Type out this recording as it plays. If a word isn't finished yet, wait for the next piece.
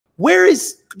Where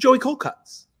is Joey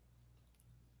Colcuts?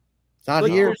 Not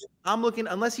here. I'm looking,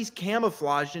 unless he's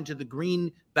camouflaged into the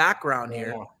green background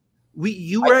here.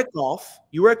 You were at golf.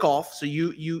 You were at golf, so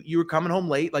you were coming home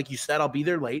late. Like you said, I'll be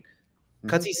there late.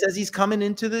 Because he says he's coming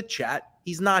into the chat.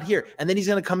 He's not here. And then he's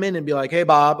going to come in and be like, hey,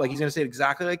 Bob. Like, he's going to say it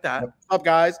exactly like that. What's up,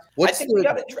 guys? What's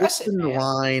the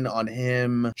line on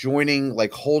him joining,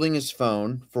 like holding his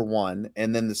phone for one,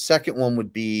 and then the second one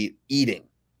would be eating?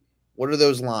 What are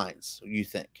those lines, you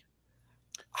think?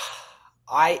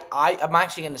 I'm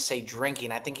actually going to say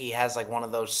drinking. I think he has like one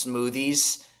of those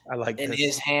smoothies in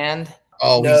his hand.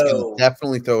 Oh, he's going to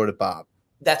definitely throw it at Bob.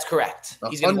 That's correct.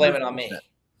 He's going to blame it on me.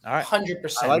 All right,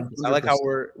 100%. I like how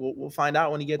we'll find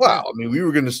out when he gets. Well, I mean, we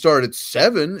were going to start at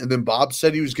 7, and then Bob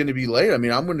said he was going to be late. I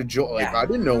mean, I'm going to join. Like, I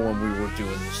didn't know when we were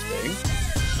doing this thing.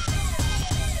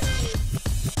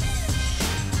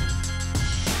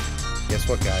 Guess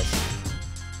what, guys?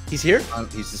 He's here.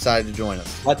 He's decided to join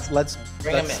us. Let's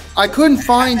bring him in. I couldn't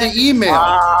find the email.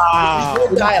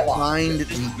 Your dialogue.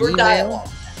 Find your dialogue.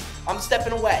 I'm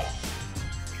stepping away.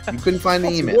 You couldn't find the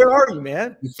email. Where are you,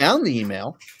 man? You found the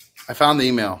email. I found the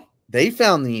email. They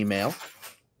found the email.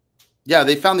 Yeah,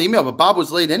 they found the email, but Bob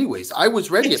was late anyways. I was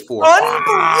ready at 4.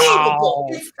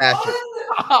 Unbelievable.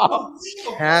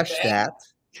 Cash that.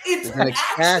 It's We're gonna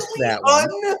cash that one.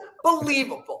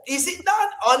 Unbelievable. Is it not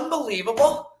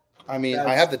unbelievable? I mean,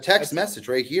 I have the text message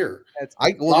right here.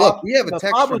 Look, we have a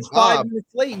text Bob from was Bob. 5 minutes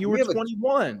late. You were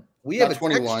 21. We have a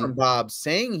 21. text from Bob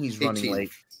saying he's 18. running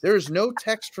late. There is no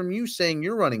text from you saying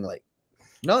you're running late.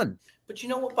 None. But you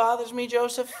know what bothers me,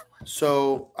 Joseph?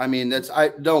 So, I mean,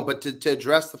 but to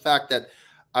address the fact that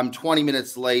I'm 20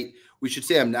 minutes late, we should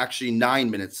say I'm actually 9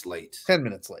 minutes late. 10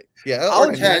 minutes late. Yeah.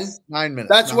 Or 10. 9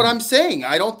 minutes. That's what I'm saying.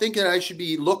 I don't think that I should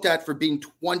be looked at for being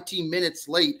 20 minutes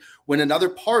late when another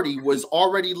party was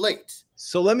already late.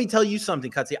 So let me tell you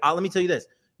something, Cutsy. Let me tell you this.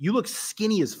 You look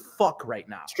skinny as fuck right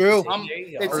now. It's true.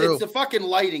 It's the fucking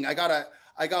lighting. I got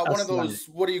one of those,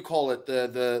 what do you call it?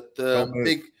 The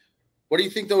big, what do you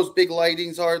think those big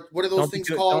lightings are? What are those things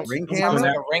called? Ring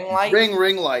camera? Ring light?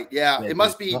 Ring light. Yeah. It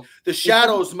must be, the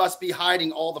shadows must be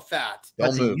hiding all the fat.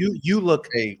 Don't move. You look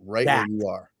right where you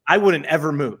are. I wouldn't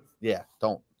ever move. Yeah,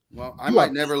 don't. Well, I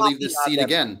might never leave this seat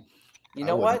again. You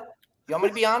know what? You want me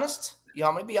to be honest?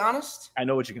 I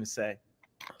know what you're going to say.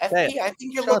 FP, I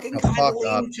think you're looking kind of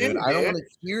lean too. I don't want to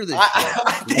hear this.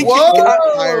 I think Whoa! you're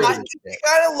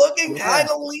kind of looking kind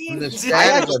of lean. The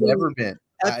saddest I've ever been.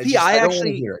 FP,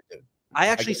 I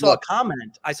actually saw a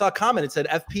comment. I saw a comment. It said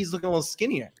FP's looking a little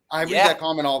skinnier. I read that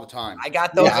comment all the time. I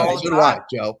got those all the time.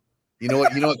 Joe. You know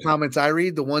what comments I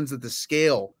read? The ones that the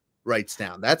scale writes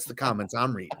down. That's the comments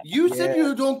I'm reading. You said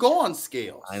you don't go on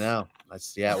scales. I know.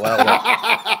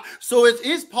 Well. So it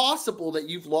is possible that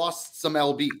you've lost some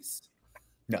lbs.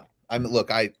 No. Look,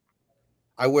 I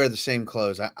wear the same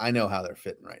clothes. I know how they're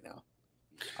fitting right now.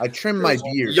 I trim my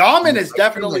beard. Yaman has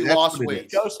definitely lost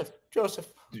weight. Joseph.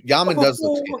 Yaman does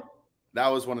look skinny. That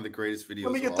was one of the greatest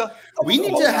videos. We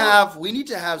need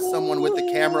to have someone with the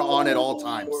camera on at all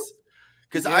times.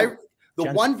 Because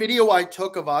one video I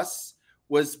took of us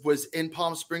was in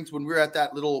Palm Springs when we were at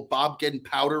that little Bob getting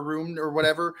powder room or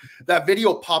whatever. That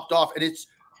video popped off, and it's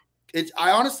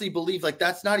I honestly believe like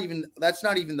that's not even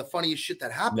the funniest shit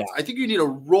that happens. Yeah. I think you need a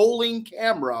rolling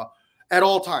camera at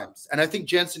all times, and I think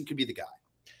Jensen could be the guy.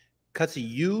 Cutsy,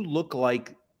 you look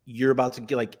like you're about to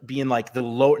get like being like the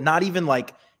low, not even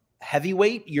like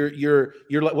heavyweight. You're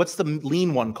like, what's the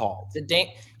lean one called?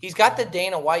 He's got the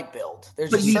Dana White build.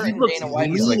 There's a certain Dana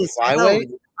White build. Like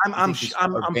flyweight. I'm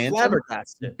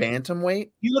flabbergasted.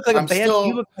 Bantamweight. You look like a bantam.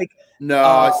 You look like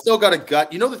I still got a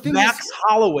gut. You know the thing. Max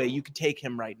Holloway. You could take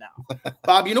him right now.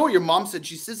 Bob, you know what your mom said?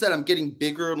 She says that I'm getting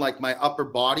bigger in like my upper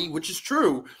body, which is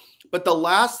true. But the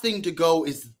last thing to go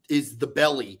is the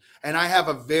belly, and I have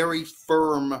a very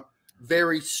firm,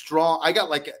 very strong.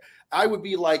 I would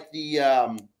be like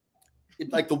the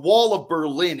wall of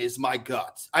Berlin is my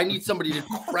guts. I need somebody to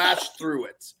crash through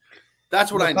it. That's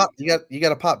what I need. You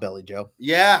got a pot belly, Joe.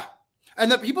 Yeah.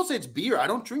 And the people say it's beer. I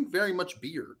don't drink very much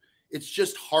beer. It's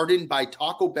just hardened by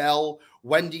Taco Bell,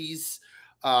 Wendy's,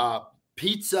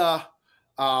 pizza,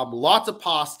 lots of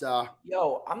pasta.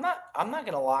 Yo, I'm not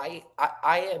gonna lie.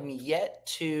 I am yet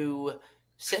to,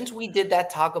 since we did that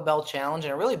Taco Bell challenge,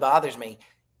 and it really bothers me.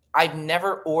 I've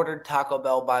never ordered Taco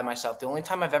Bell by myself. The only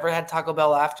time I've ever had Taco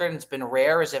Bell after, and it's been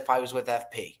rare, is if I was with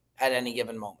FP at any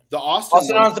given moment. The Austin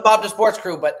also known as the Bob the Sports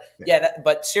Crew, but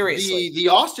but seriously, the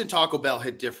Austin Taco Bell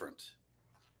hit different.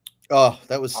 Oh,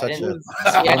 that was such a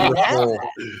wonderful.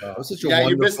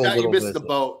 You missed the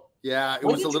boat. Yeah, it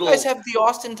was a little. You guys have the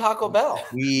Austin Taco Bell.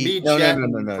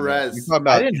 No. Perez. You're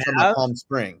talking about Palm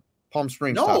Spring. Palm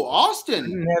Springs. No, Austin.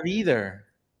 Didn't have either.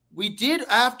 We did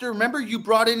after. Remember, you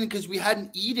brought in because we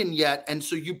hadn't eaten yet, and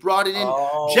so you brought it in.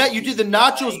 Oh, Jet, you did the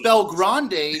nachos Bel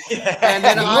Grande, and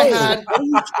then I had. What are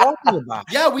you talking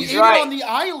about? Yeah, we ate it on the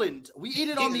island. We ate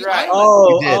it on the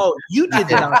island. You did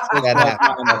the nachos. That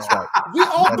happened. That's right. We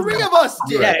all three of us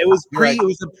did. Yeah, it was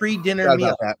a pre-dinner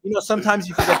meal. That. You know, sometimes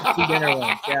you forget the pre-dinner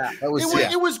ones. Yeah,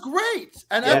 it was great.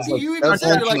 And after you even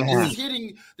said, you're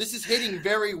like, this is hitting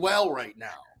very well right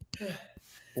now.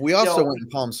 We also went in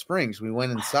Palm Springs. We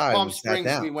went inside. Palm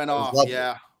Springs, we went off.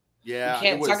 Yeah.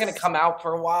 It's not going to come out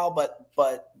for a while, but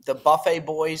the Buffet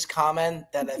Boys comment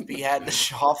that FB had to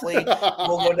Shoffley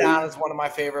will go down as one of my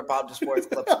favorite Bob to Sports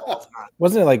clips of all time.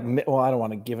 Wasn't it like? Well, I don't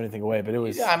want to give anything away, but it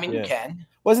was. Yeah, I mean, you can.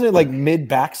 Wasn't it like mid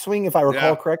backswing, if I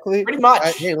recall correctly? Pretty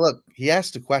much. Hey, look, he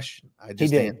asked a question. He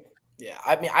did. Yeah,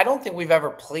 I mean, I don't think we've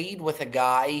ever played with a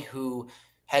guy who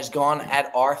has gone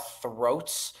at our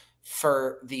throats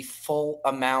for the full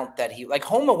amount that he like.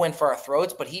 Homa went for our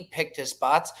throats, but he picked his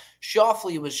spots.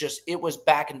 Shoffley was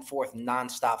back and forth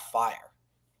nonstop fire.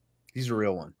 He's a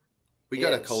real one. We got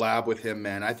to collab with him,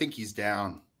 man. I think he's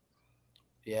down.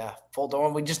 Yeah, full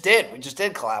door. We just did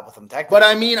collab with him. But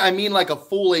I mean like a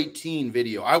full 18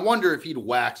 video. I wonder if he'd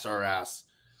wax our ass.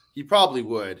 He probably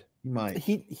would. He might.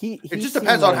 It just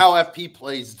depends on how FP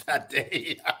plays that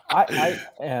day.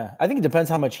 I think it depends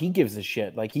how much he gives a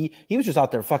shit. Like he was just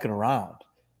out there fucking around.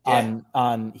 Yeah.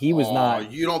 He was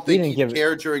not. You don't think he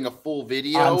cared during a full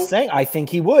video? I'm saying I think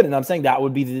he would, and I'm saying that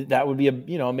would be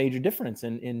a a major difference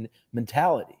in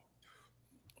mentality.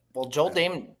 Well, Joel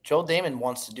Damon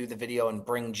wants to do the video and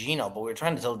bring Gino, but we were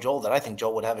trying to tell Joel that I think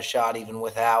Joel would have a shot even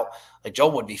without. Like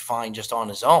Joel would be fine just on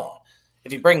his own.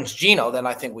 If he brings Gino, then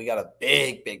I think we got a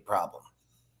big, big problem.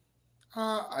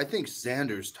 I think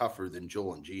Xander's tougher than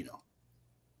Joel and Gino.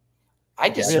 I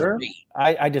disagree.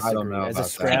 I disagree. As a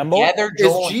scramble,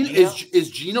 is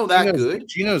Gino that good?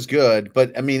 Gino's good,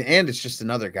 but I mean, and it's just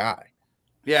another guy.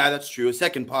 Yeah, that's true. A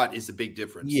second pot is a big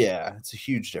difference. Yeah, it's a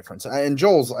huge difference. And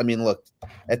Joel's, I mean, look,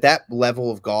 at that level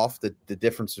of golf, the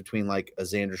difference between like a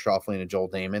Xander Schauffele and a Joel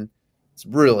Damon, it's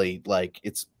really like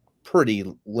it's pretty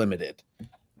limited.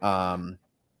 Joel's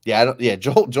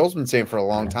been saying for a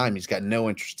long time he's got no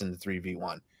interest in the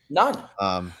 3v1. None.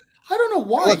 I don't know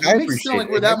why. It makes it sound like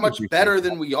we're that much better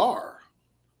than we are.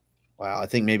 Wow, I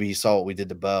think maybe he saw what we did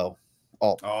to Bo.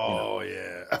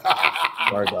 Yeah.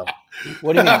 Sorry, Bo.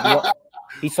 What do you mean?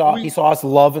 He saw us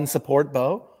love and support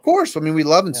Bo? Of course. I mean, we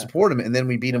love and support him, and then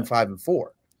we beat him 5-4.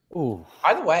 Ooh.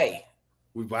 By the way,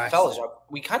 fellas,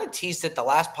 we kind of teased it the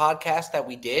last podcast that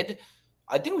we did.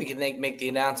 I think we can make the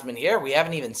announcement here. We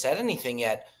haven't even said anything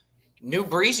yet. New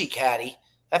Breezy caddy.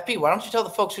 FP, why don't you tell the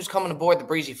folks who's coming aboard the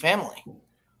Breezy family?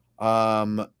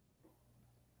 A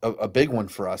big one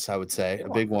for us, I would say. A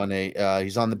big one.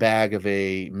 He's on the bag of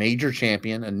a major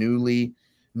champion, a newly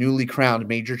crowned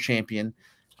major champion.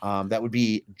 That would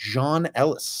be John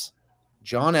Ellis.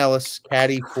 John Ellis,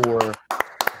 caddy for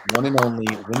one and only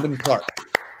Wyndham Clark,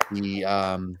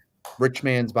 the rich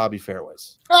man's Bobby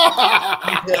Fairways.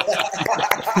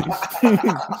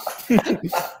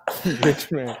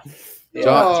 Rich man.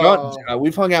 John,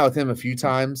 we've hung out with him a few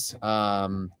times,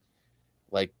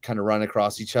 like kind of run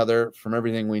across each other. From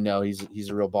everything we know, he's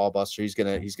a real ball buster. He's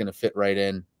gonna fit right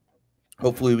in.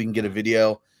 Hopefully, we can get a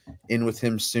video in with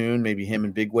him soon. Maybe him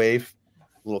and Big Wave,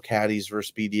 little caddies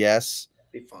versus BDS.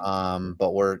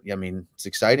 But it's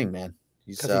exciting, man.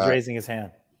 He's raising his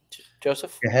hand.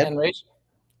 Joseph, go ahead. hand raise.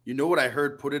 You know what I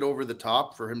heard put it over the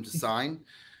top for him to sign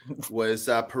was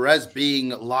Perez being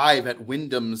live at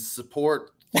Wyndham's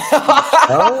support.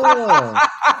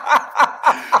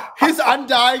 His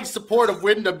undying support of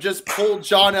Wyndham just pulled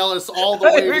John Ellis all the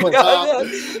way to the top.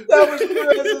 That was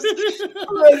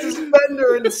Perez's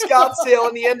fender in Scottsdale,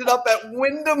 and he ended up at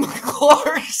Wyndham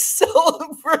Clark's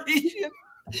celebration.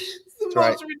 It's the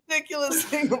most ridiculous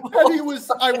thing. And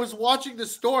I was watching the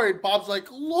story, and Bob's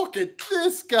like, "Look at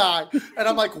this guy," and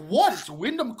I'm like, "What? It's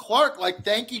Wyndham Clark like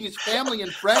thanking his family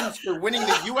and friends for winning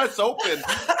the U.S. Open."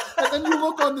 And then you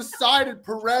look on the side, and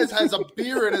Perez has a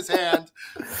beer in his hand.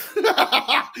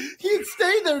 He'd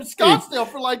stayed there in Scottsdale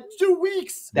for like 2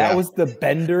 weeks. That was the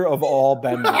bender of all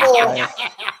benders.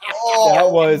 That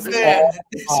was.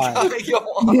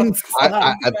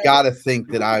 I've got to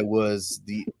think that I was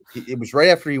it was right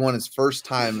after he won his first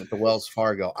time at the Wells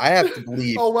Fargo. I have to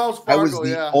believe Wells Fargo, I was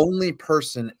the only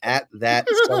person at that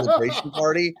celebration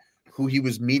party who he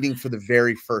was meeting for the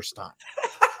very first time.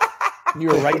 You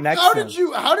were right next to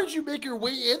him. How did you make your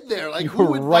way in there? Like, you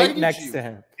were right next to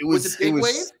him. It was through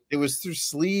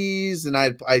Sleaze, and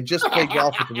I just played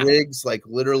golf with Riggs, like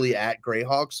literally at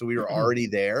Greyhawk, so we were already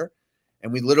there.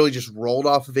 and we literally just rolled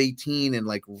off of 18 and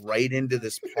like right into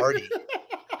this party.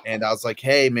 And I was like,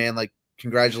 hey man, like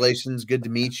congratulations, good to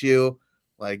meet you.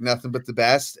 Like nothing but the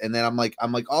best. And then I'm like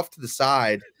off to the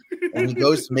side, and he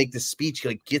goes to make this speech. He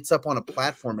like gets up on a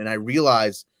platform, and I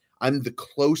realize I'm the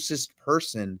closest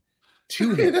person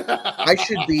to him. I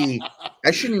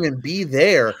shouldn't even be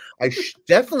there. I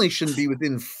definitely shouldn't be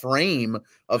within frame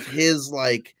of his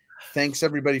like, thanks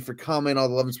everybody for coming, all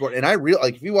the love and support. And I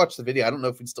like, if you watch the video, I don't know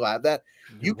if we still have that.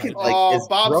 You can like, as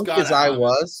drunk as I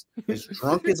was,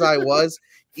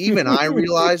 even I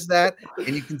realized that,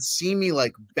 and you can see me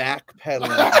like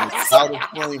backpedaling out of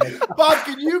frame. Bob,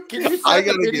 can you send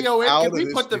the video in? Can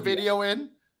we put the video in?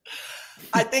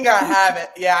 I think I have it.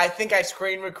 Yeah, I think I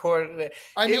screen recorded it.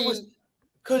 It was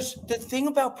because the thing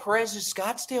about Perez's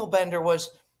Scottsdale bender was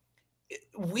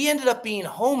we ended up being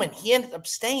home and he ended up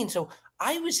staying. So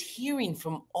I was hearing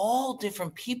from all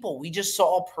different people. We just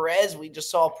saw Perez.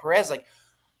 Like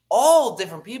all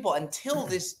different people until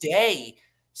this day.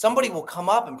 Somebody will come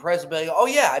up and Perez will be like, oh,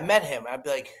 yeah, I met him. I'd be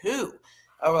like, who?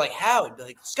 I was like, how? I'd be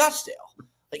like, Scottsdale.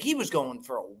 Like he was going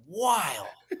for a while.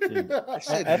 Dude, I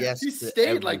said yes. He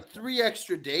stayed like 3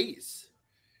 extra days.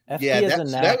 Yeah,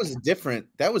 that was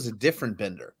a different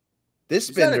bender. This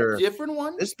bender, a different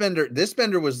one. This bender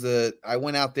was I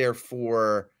went out there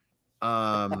for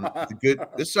the good.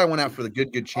 I went out for the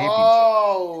good championship.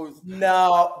 Oh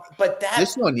no, but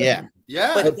this one, yeah.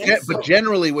 But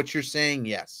generally, what you're saying,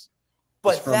 yes.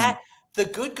 But the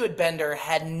good bender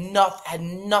had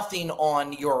nothing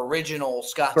on your original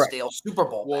Scottsdale Super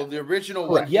Bowl. Well, the original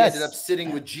one, he ended up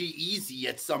sitting with G-Eazy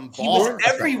at some bar. He was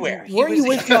everywhere. Weren't you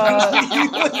with?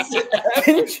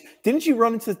 Didn't you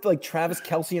run into like Travis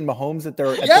Kelce and Mahomes at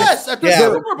their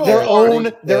Super Bowl,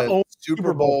 their own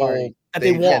Super Bowl party that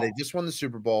they won? Yeah, they just won the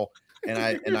Super Bowl, and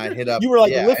I hit up. You were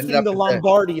like lifting the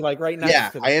Lombardi like right next. Yeah,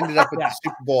 I ended up at the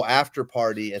Super Bowl after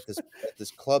party at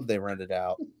this club they rented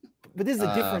out. But this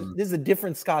is a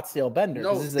different Scottsdale bender.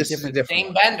 No, this is a different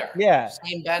same bender. Yeah,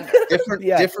 same bender.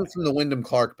 Different from the Wyndham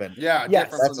Clark bender. Yeah,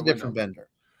 that's a different bender.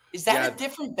 Is that a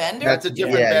different bender? That's a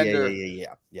different bender.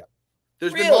 Yeah.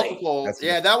 There's been multiple.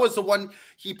 That was the one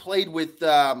he played with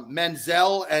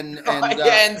Menzel and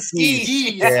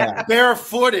Skis. Yeah,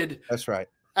 barefooted. That's right.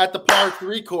 At the par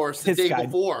 3 course the day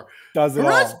before.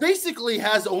 Perez basically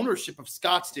has ownership of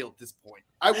Scottsdale at this point,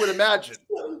 I would imagine.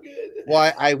 So good.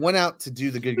 Well, I went out to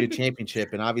do the good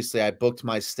championship, and obviously I booked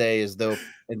my stay as though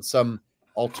in some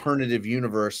alternative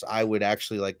universe I would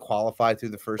actually like qualify through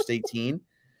the first 18.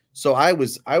 So I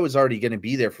was already going to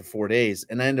be there for 4 days,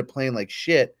 and I ended up playing like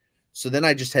shit. So then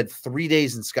I just had 3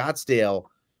 days in Scottsdale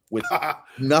with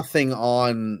nothing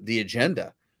on the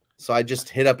agenda. So I just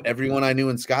hit up everyone I knew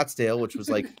in Scottsdale, which was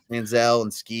like Manziel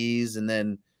and Skis, and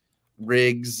then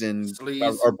Riggs and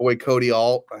our boy Cody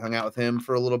Alt. I hung out with him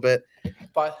for a little bit.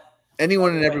 But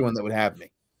anyone and everyone that would have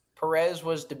me. Perez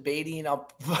was debating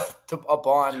up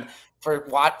on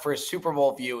for Super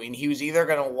Bowl viewing. He was either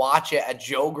going to watch it at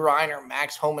Joe Griner,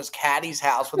 Max Homa's caddy's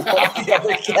house with all the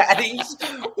other caddies,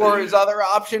 or his other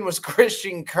option was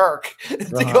Christian Kirk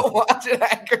to go watch it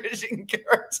at Christian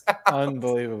Kirk's house.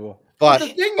 Unbelievable. But the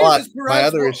thing is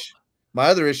my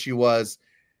other issue was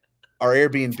our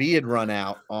Airbnb had run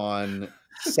out on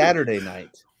Saturday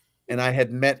night, and I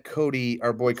had met Cody,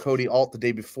 our boy Cody Alt, the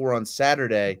day before on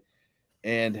Saturday,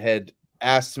 and had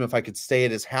asked him if I could stay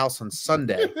at his house on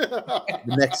Sunday the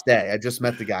next day. I just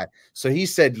met the guy. So he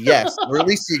said yes, or at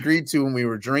least he agreed to when we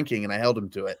were drinking, and I held him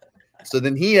to it. So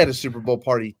then he had a Super Bowl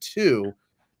party too.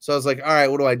 So I was like, all right,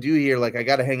 what do I do here? Like, I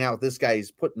got to hang out with this guy. He's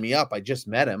putting me up. I just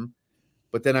met him.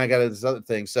 But then I got this other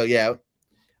thing. So yeah,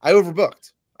 I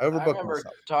overbooked. I remember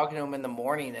myself. Talking to him in the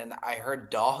morning, and I heard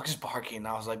dogs barking. And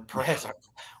I was like, Perez,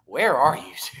 where are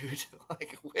you, dude?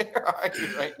 Like, where are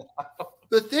you right now?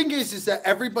 The thing is that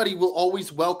everybody will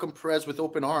always welcome Perez with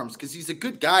open arms because he's a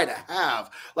good guy to have.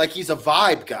 Like, he's a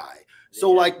vibe guy. So,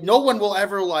 like, no one will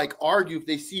ever, like, argue if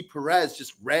they see Perez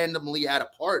just randomly at a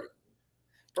party.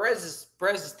 Perez's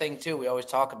thing, too, we always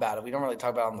talk about it. We don't really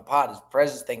talk about it on the pod.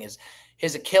 Perez's thing is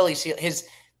his Achilles heel,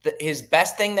 his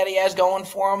best thing that he has going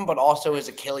for him, but also his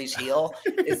Achilles heel,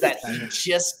 is that he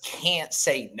just can't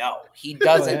say no. He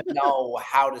doesn't know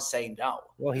how to say no.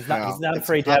 Well, he's not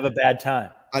afraid to have a bad time.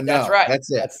 I know. That's right.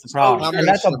 That's it. That's the problem. And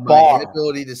that's a bar. My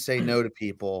inability to say no to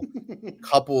people,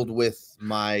 coupled with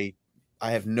I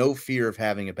have no fear of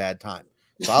having a bad time.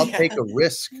 So I'll take a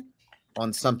risk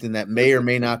on something that may or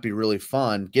may not be really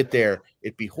fun. Get there,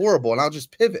 it'd be horrible, and I'll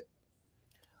just pivot.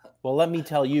 Well, let me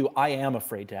tell you, I am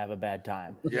afraid to have a bad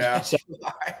time. Yeah. So,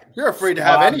 you're afraid to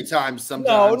have any time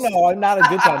sometimes. No, I'm not a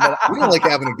good time. But We don't like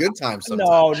having a good time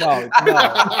sometimes. No.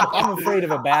 I'm afraid of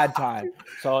a bad time.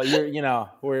 So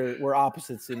we're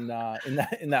opposites in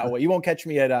that way. You won't catch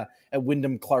me at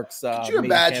Wyndham Clark's. Could you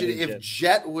imagine if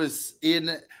Jet was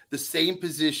in the same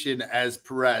position as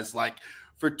Perez, like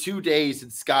for 2 days in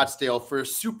Scottsdale for a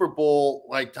Super Bowl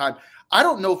like time? I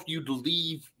don't know if you'd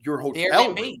leave your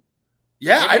hotel room.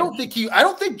 Yeah, I don't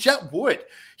think Jet would.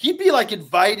 He'd be like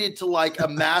invited to like a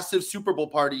massive Super Bowl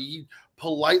party. He'd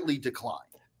politely decline.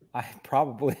 I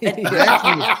probably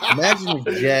imagine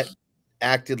if Jet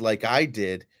acted like I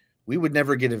did, we would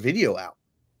never get a video out.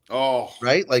 Oh,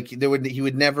 right? Like Jet would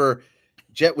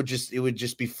it would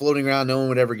just be floating around. No one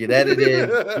would ever get edited.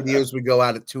 Videos would go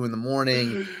out at 2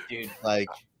 a.m. Dude, like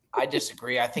I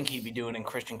disagree. I think he'd be doing it in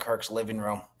Christian Kirk's living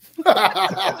room.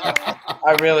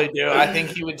 I really do. I think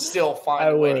he would still find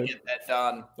a way to get that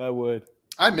done. I would.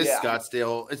 I miss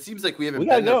Scottsdale. It seems like we haven't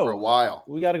been there for a while.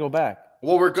 We got to go back.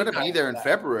 Well, we're going to be there in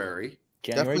February.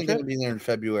 Definitely going to be there in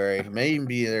February. May even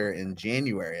be there in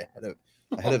January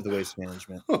ahead of the Waste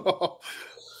Management.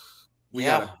 We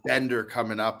got a bender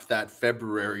coming up. That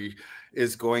February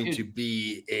is going to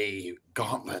be a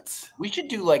gauntlet. We should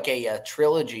do like a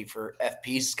trilogy for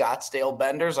FP Scottsdale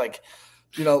benders, like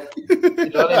you know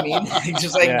what I mean?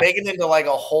 Just like make it into like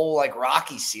a whole like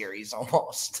Rocky series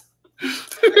almost.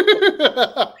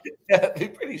 It'd be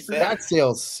pretty sad.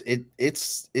 Scottsdale's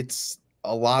it's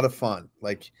a lot of fun.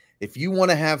 Like if you want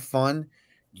to have fun,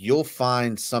 you'll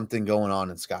find something going on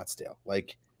in Scottsdale.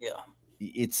 Like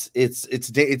it's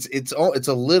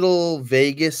a little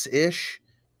Vegas-ish,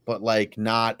 but like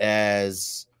not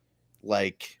as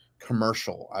like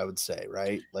commercial, I would say,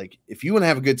 right? Like if you want to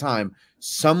have a good time,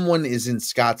 someone is in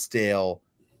Scottsdale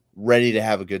ready to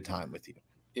have a good time with you.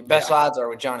 Your best odds are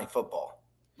with Johnny Football.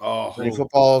 Oh, Johnny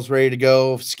Football's ready to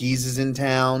go. Skis is in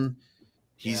town.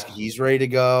 He's ready to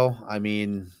go. I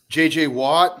mean, JJ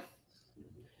Watt.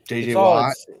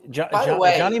 By the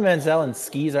way, Johnny Manziel and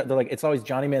Skis they're like it's always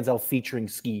Johnny Manziel featuring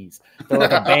Skis. They're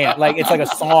like a band. Like it's like a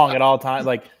song at all times.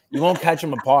 Like you won't catch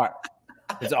them apart.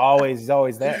 He's always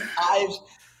there.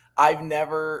 I've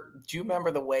never. Do you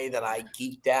remember the way that I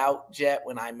geeked out, Jet,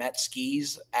 when I met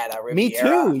Skis at a Riviera? Me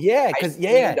too. Yeah, because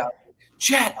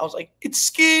Jet, I was like, it's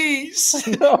Skis.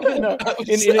 No. In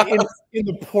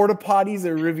the porta potties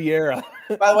at Riviera.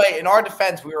 By the way, in our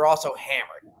defense, we were also hammered.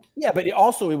 Yeah, but it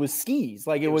was Skis.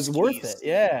 Like it was worth it.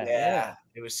 Yeah.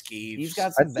 It was Skis. He's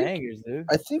got some bangers, dude.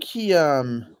 I think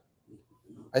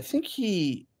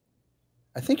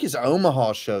his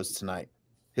Omaha show's tonight.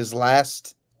 His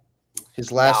last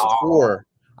tour.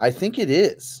 I think it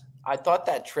is. I thought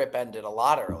that trip ended a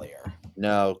lot earlier.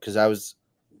 No, because I was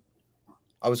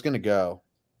gonna go.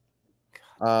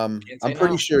 I'm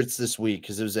pretty sure it's this week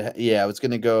because it was I was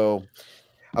gonna go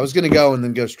and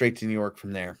then go straight to New York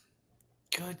from there.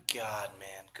 Good God,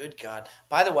 man. Good God.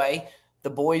 By the way, the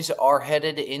boys are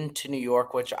headed into New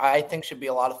York, which I think should be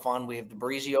a lot of fun. We have the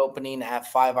Breezy opening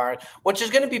at 5 Iron, which is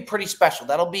going to be pretty special.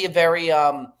 That'll be a very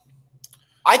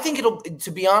I think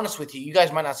to be honest with you, you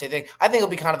guys might not say anything. I think it'll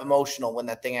be kind of emotional when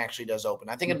that thing actually does open.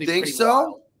 I think it'll be pretty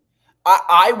wild.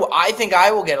 I think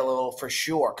I will get a little for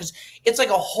sure because it's like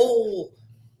a whole.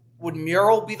 Would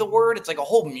mural be the word? It's like a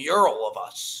whole mural of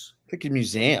us. Like a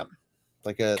museum,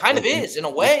 is in a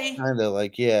way. Kind of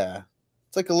like it's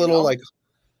like a little like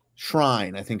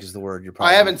shrine. I think is the word you're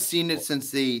probably. I haven't seen it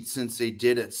since they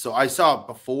did it. So I saw it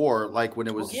before, like when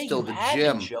it was still the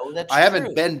gym. I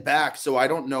haven't been back, so I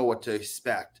don't know what to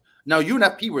expect. Now you and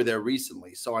FP were there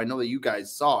recently, so I know that you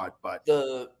guys saw it. But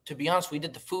to be honest, we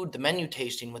did the menu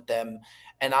tasting with them,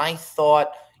 and I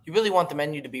thought. You really want the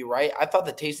menu to be right. I thought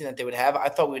the tasting that they would have, I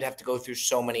thought we'd have to go through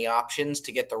so many options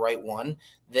to get the right one.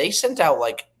 They sent out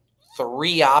like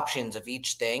 3 options of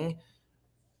each thing.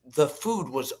 The food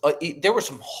was there were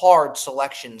some hard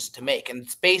selections to make, and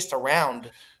it's based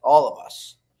around all of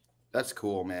us. That's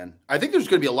cool, man. I think there's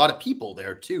going to be a lot of people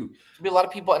there too. There'll be a lot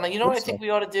of people, and you know what I think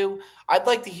we ought to do? I'd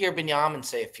like to hear Benjamin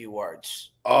say a few words.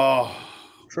 Oh,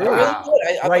 true. Wow.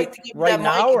 I'd like to right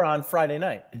now or on Friday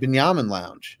night? Benjamin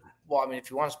Lounge. Well, I mean,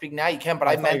 if you want to speak now, you can. But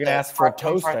I meant you're gonna ask for a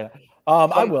toast. Right?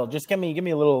 I will. Just give me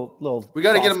a little. We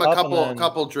got to get him a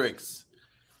couple drinks.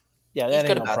 Yeah, that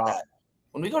ain't no problem. That.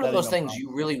 When we go to those things,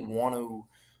 you really want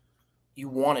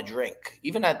to drink.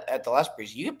 Even at the last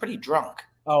breeze, you get pretty drunk.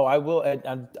 Oh, I will.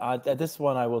 At this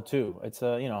one, I will too. It's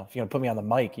if you're gonna put me on the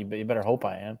mic, you better hope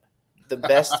I am. The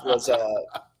best was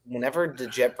whenever the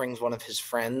Jet brings one of his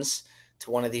friends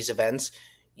to one of these events.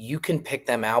 You can pick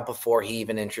them out before he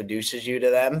even introduces you to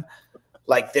them.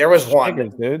 Like there was one,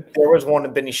 Shickers, dude. There was one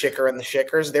of Benny Shicker and the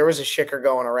Shickers. There was a Shicker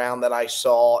going around that I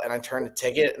saw, and I turned the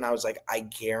ticket, and I was like, I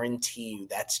guarantee you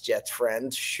that's Jet's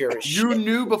friend. Sure as You shit.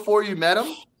 knew before you met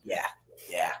him? Yeah,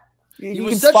 yeah. He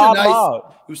was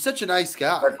such a nice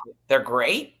guy. They're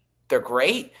great. They're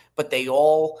great, but they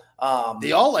all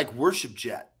like worship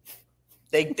Jet.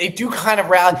 They do kind of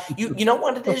rally. You know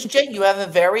what it is, Jet? You have a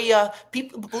very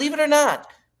people, believe it or not,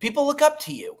 people look up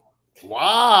to you.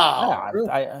 Wow.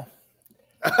 Yeah,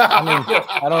 I mean,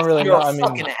 I don't really You're know. a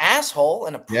fucking asshole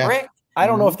and a prick. I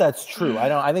don't know if that's true.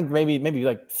 I think maybe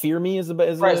like fear me is a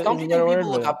Don't you think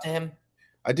people look up to him?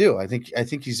 I do. I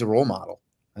think he's a role model.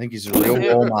 I think he's a real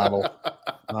role model.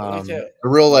 A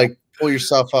real like pull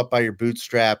yourself up by your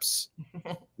bootstraps.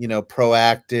 You know,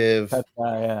 proactive.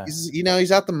 Yeah.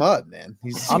 He's out the mud, man.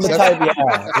 I'm the type.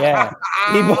 Yeah.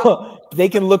 People they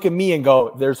can look at me and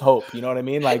go, "There's hope." You know what I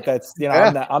mean? Like that's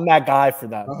I'm that guy for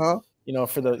them. You know,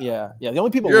 for the The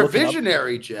only people you're a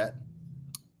visionary, Jet.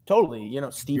 Totally. You know,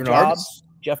 Steve Jobs,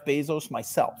 Jeff Bezos,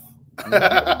 myself.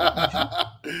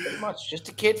 Pretty much, just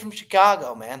a kid from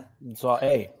Chicago, man. So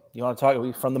hey, you want to talk?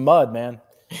 We from the mud, man.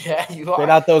 Yeah, you are. Straight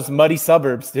out those muddy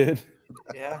suburbs, dude.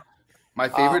 Yeah. My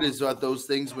favorite is those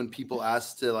things when people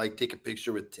ask to like take a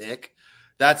picture with Tick.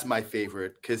 That's my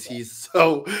favorite because he's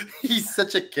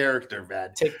such a character,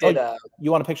 man. Tick did.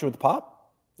 You want a picture with the Pop?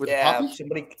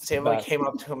 Somebody came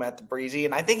up to him at the Breezy,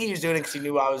 and I think he was doing it because he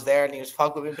knew I was there, and he was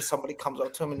fucking with me. But somebody comes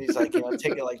up to him and he's like,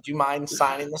 Tick, like, do you mind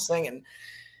signing this thing? And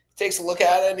he takes a look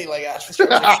at it and he like asks for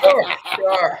like,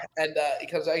 sure. And he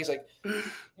comes out, he's like, you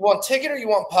want Ticket or you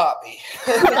want Poppy?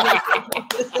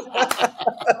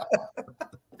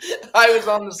 I was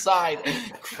on the side.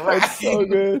 That's so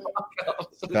good.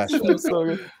 That's so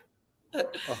good.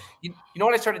 You know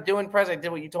what I started doing, Perez? I did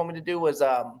what you told me to do was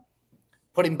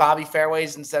putting Bobby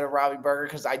Fairways instead of Robbie Berger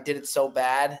because I did it so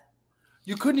bad.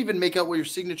 You couldn't even make out what your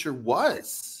signature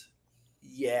was.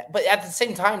 Yeah, but at the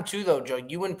same time, too, though, Joe,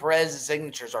 you and Perez's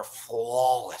signatures are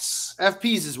flawless.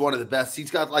 FP's is one of the best.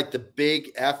 He's got like the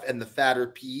big F and the fatter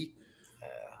P.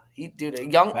 A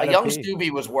young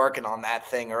Scooby was working on that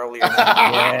thing earlier.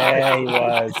 Yeah, he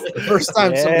was. The first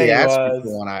time somebody asked me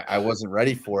for one, I wasn't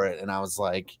ready for it, and I was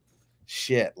like,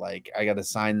 "Shit! Like I got to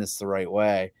sign this the right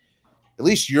way." At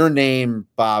least your name,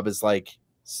 Bob, is like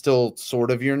still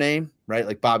sort of your name, right?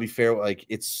 Like Bobby Fairway, like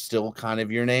it's still kind of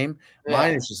your name. Yeah.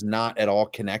 Mine is just not at all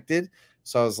connected.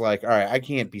 So I was like, all right, I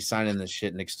can't be signing this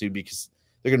shit next to because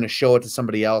they're gonna show it to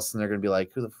somebody else and they're gonna be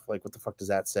like, what the fuck does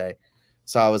that say?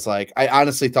 So I was like, I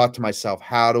honestly thought to myself,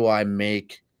 how do I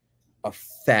make a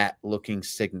fat looking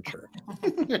signature?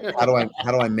 How do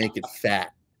I make it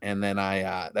fat? And then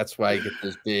that's why I get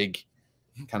those big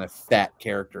kind of fat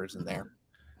characters in there.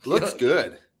 Looks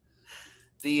good.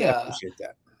 I appreciate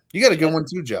that. You got a good one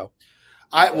too, Joe.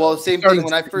 Same thing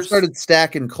when I first started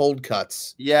stacking cold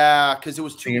cuts. Yeah, because it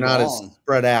was too You're long. Not as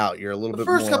spread out. You're a little bit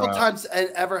more. The first couple times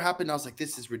it ever happened, I was like,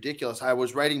 this is ridiculous. I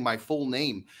was writing my full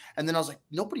name. And then I was like,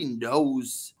 nobody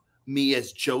knows me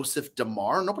as Joseph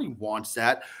DeMar. Nobody wants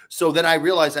that. So then I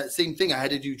realized that same thing. I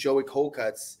had to do Joey cold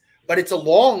cuts. But it's a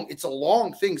long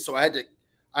thing. So I had to,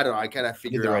 I don't know, I kind of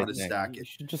figured out how to stack it. You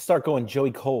should just start going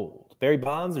Joey Cold. Barry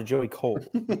Bonds or Joey Cold?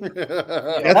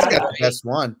 That's got the best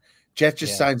one. Jet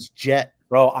just signs Jet.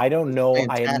 Bro, I don't know.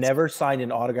 Fantastic. I have never signed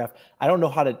an autograph. I don't know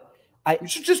how to. You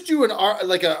should just do a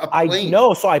plane. I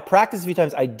know. So I practice a few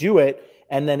times. I do it,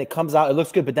 and then it comes out. It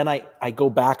looks good, but then I go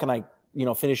back and I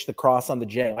finish the cross on the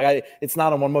J. Like it's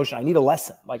not on one motion. I need a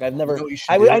lesson. Like I've never.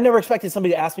 I never expected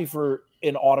somebody to ask me for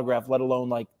an autograph, let alone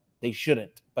like they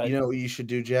shouldn't. But you know what you should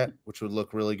do, Jet, which would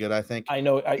look really good. I think. I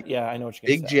know. I know what you're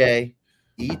Big J,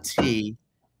 E-T,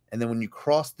 and then when you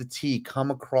cross the T,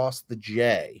 come across the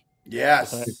J.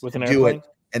 Yes, with an do airplane? it,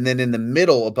 and then in the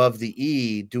middle above the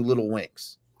E, do little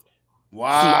wings.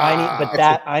 Wow! See,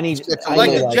 I need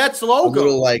like the Jets logo. A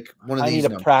little like one of these. I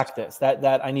need to practice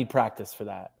that. I need practice for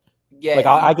that. Yeah, like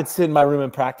I could sit in my room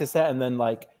and practice that, and then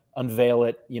like unveil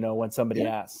it. When somebody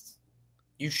asks.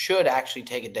 You should actually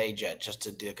take a day, Jet, just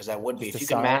to do because that would be if you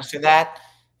can master that.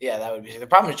 Yeah, that would be. The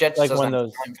problem is Jet just doesn't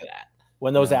have time for that.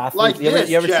 When those athletes, like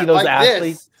you ever see those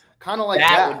athletes? Kind of like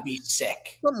that would be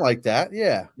sick. Something like that,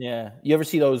 yeah. Yeah. You ever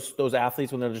see those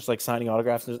athletes when they're just like signing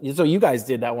autographs? So you guys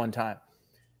did that one time,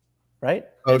 right?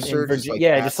 Just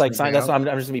like sign. That's why I'm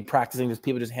just gonna be practicing. Just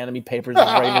people just handing me papers and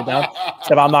writing it down.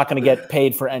 Except I'm not gonna get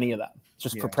paid for any of that.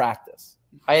 Just for practice.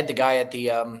 I had the guy at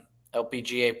the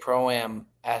LPGA Pro-Am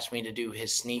asked me to do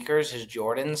his sneakers, his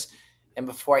Jordans. And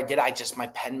before I did, my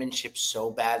penmanship's so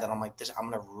bad that I'm like, I'm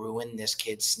going to ruin this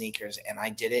kid's sneakers. And I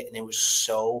did it. And it was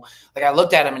so, I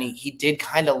looked at him and he did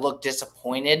kind of look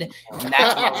disappointed. And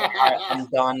that's when I was like, all right, I'm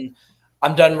done.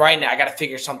 I'm done right now. I got to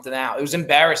figure something out. It was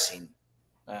embarrassing.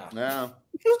 Yeah.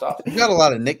 Stuff. You got a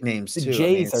lot of nicknames too. The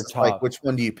Jays are tough. Like, which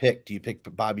one do you pick? Do you pick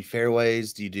Bobby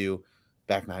Fairways? Do you do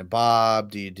Back Nine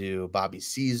Bob? Do you do Bobby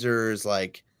Caesars?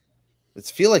 Like,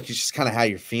 it's feel like it's just kind of how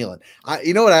you're feeling.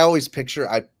 You know what I always picture?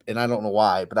 And I don't know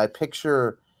why, but I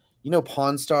picture,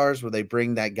 Pawn Stars where they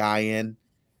bring that guy in.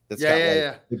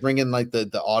 They bring in like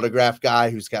the autograph guy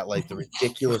who's got like the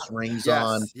ridiculous rings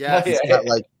on. Yeah,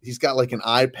 he's got like an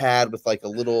iPad with like a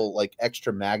little like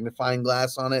extra magnifying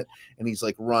glass on it, and he's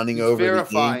like running over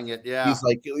verifying it. Yeah, he's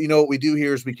like, what we do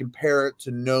here is we compare it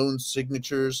to known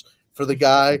signatures for the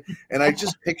guy, and I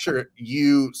just picture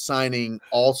you signing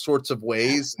all sorts of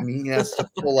ways, and he has to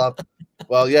pull up.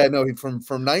 Well, yeah, no, from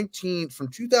 2013 to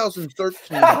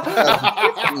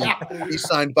 2015, he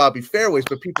signed Bobby Fairways,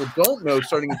 but people don't know,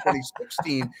 starting in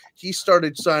 2016, he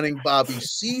started signing Bobby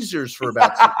Caesars for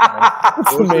about 6 months.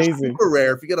 That's amazing. Super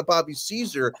rare. If you get a Bobby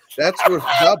Caesar, that's worth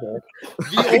double.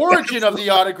 The origin of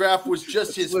the autograph was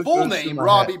just his full name,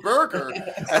 Robbie Berger,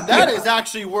 and that is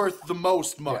actually worth the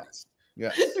most money.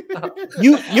 Yes.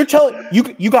 You're telling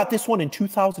you got this one in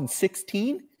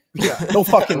 2016? Yeah, no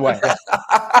fucking way.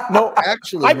 No,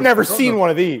 actually, I've never seen one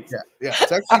of these. Yeah, it's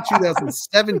actually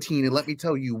 2017, and let me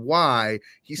tell you why.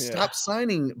 He stopped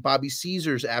signing Bobby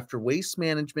Caesars after Waste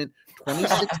Management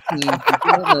 2016.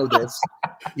 People don't know this.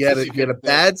 He had a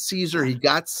bad Caesar. He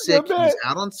got sick. He's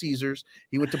out on Caesars.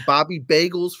 He went to Bobby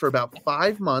Bagels for about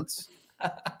 5 months.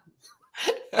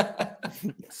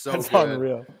 So that's good.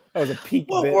 Unreal. That was a peak.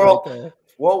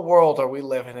 What world are we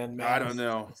living in, man? I don't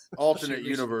know. Alternate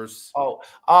universe. Oh,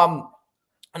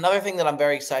 another thing that I'm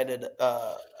very excited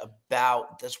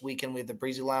about this weekend, we have the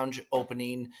Breezy Lounge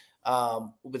opening.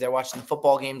 We'll be there watching the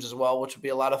football games as well, which will be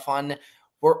a lot of fun.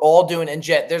 We're all doing, and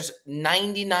Jet, there's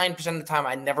 99% of the time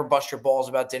I never bust your balls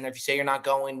about dinner. If you say you're not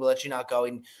going, we'll let you not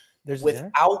going.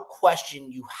 Without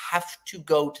question, you have to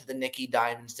go to the Nicky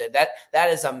Diamonds dinner. That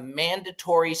is a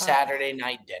mandatory Saturday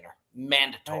night dinner.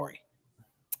 Mandatory.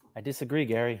 I disagree,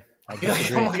 Gary. I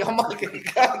disagree. Come on.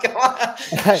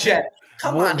 Jet,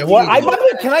 come on.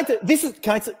 This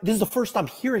is the first I'm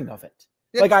hearing of it.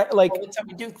 Yeah. That's how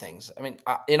we do things. I mean,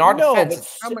 in our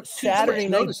defense, Saturday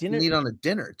night dinner. You need on a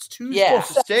dinner. It's Tuesday. Yeah,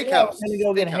 it's a steakhouse. And you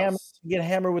go get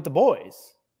hammered with the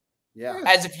boys. Yeah,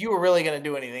 as if you were really going to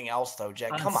do anything else, though,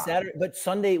 Jack. Come on. Saturday, but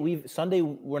Sunday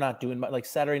we're not doing like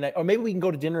Saturday night, or maybe we can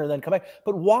go to dinner and then come back.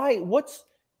 But why?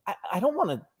 I don't want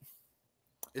to.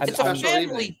 It's a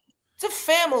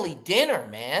family dinner,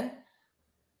 man.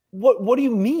 What do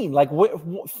you mean? Like what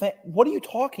are you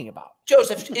talking about,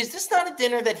 Joseph? Is this not a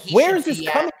dinner that he? Where is this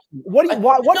coming? What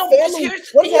family?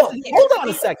 Hold on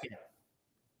a second.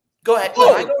 Go ahead.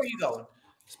 I know where you're going.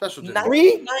 Special dinner.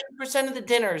 99% of the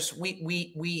dinners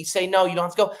we say no, you don't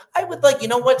have to go. I would like,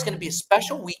 it's going to be a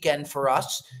special weekend for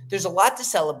us. There's a lot to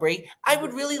celebrate. I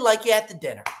would really like you at the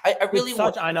dinner. I really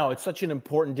would. I know it's such an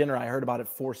important dinner. I heard about it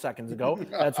 4 seconds ago.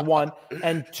 That's one.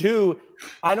 And two,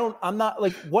 I'm not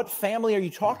like, what family are you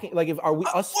talking? Like, are we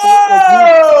us?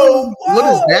 Whoa! What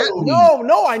does that mean?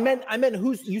 No. I meant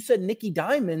you said Nicky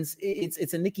Diamonds.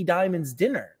 It's a Nicky Diamonds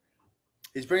dinner.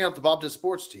 He's bringing up the Bob Does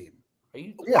Sports team.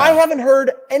 I haven't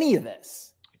heard any of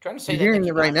this. You're trying to say you're hearing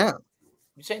it right now.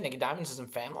 You say Nicky Diamonds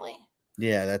isn't family?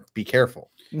 Yeah, be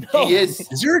careful. No. He is.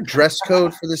 Is there a dress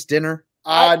code for this dinner?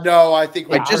 No, I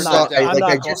think I just thought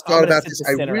about this.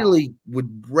 I really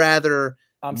would rather.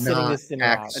 I'm sitting this dinner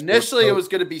out. Initially, it was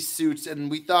going to be suits, and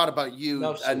we thought about you,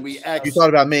 No and suits. You thought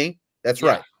about me. That's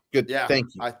right. Good. Yeah,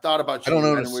 thank you. I thought about you. I don't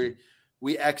know. And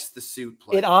we X'd the suit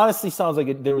play. It honestly sounds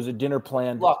like there was a dinner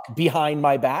planned behind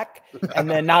my back, and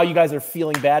then now you guys are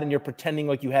feeling bad and you're pretending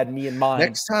like you had me in mind.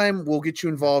 Next time we'll get you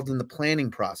involved in the planning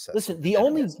process. Listen, the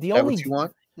only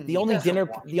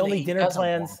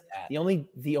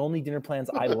dinner plans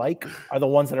I like are the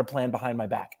ones that are planned behind my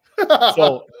back.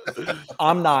 So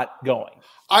I'm not going.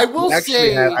 I will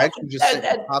say, I actually just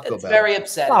said Taco it's Bell. very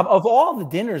upsetting. Of all the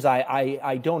dinners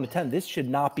I don't attend, this should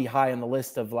not be high on the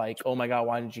list of like, oh my God,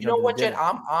 why didn't you? You know what, Jen?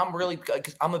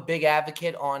 I'm a big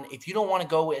advocate on if you don't want to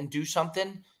go and do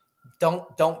something,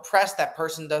 don't press that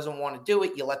person doesn't want to do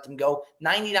it. You let them go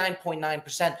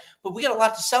 99.9%. But we got a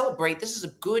lot to celebrate. This is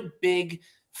a good big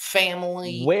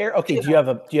family. Where? Okay. Do you have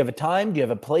a time? Do you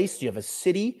have a place? Do you have a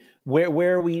city? Where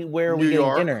are we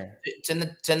getting dinner? It's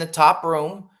in the top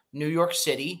room. New York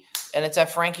City, and it's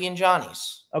at Frankie and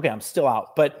Johnny's. Okay, I'm still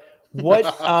out. But what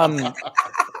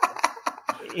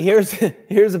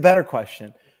here's a better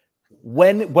question.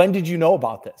 When did you know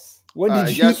about this? When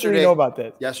did you know about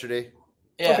this? Yesterday.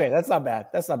 Yeah. Okay, that's not bad.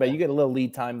 That's not bad. You get a little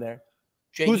lead time there.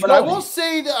 But I will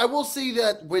say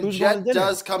that when Jet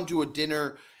does come to a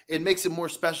dinner, it makes it more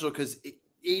special because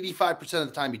 85% of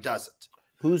the time he doesn't.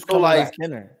 Who's coming back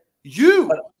dinner? You.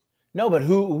 No, but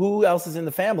who else is in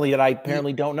the family that I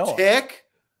apparently don't know? Tick.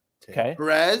 Okay.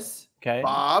 Perez. Okay.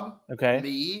 Bob. Okay.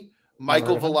 Me.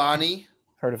 Michael Villani.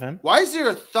 Heard of him? Why is there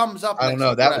a thumbs up? I don't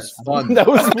know. That was fun. That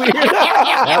was weird.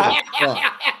 That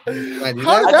was fun.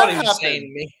 I thought he was saying to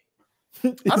me.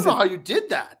 I don't know how you did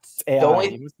that. The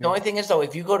only thing is, though,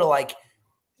 if you go to like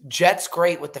Jet's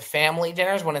great with the family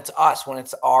dinners when it's us, when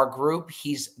it's our group,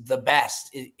 he's the best.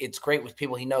 It's great with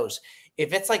people he knows.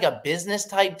 If it's like a business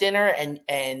type dinner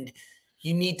and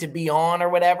you need to be on or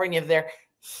whatever, and you're there,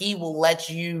 he will let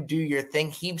you do your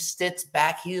thing. He sits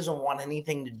back. He doesn't want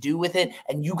anything to do with it,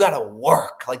 and you got to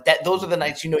work like that. Those are the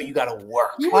nights you got to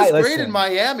work. He was great in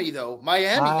Miami, though.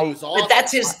 Miami was awesome. But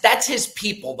that's his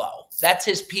people, though. That's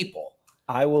his people.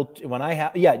 I will when I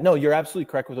have no, you're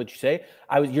absolutely correct with what you say.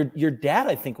 Your dad,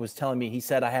 I think, was telling me, he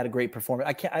said I had a great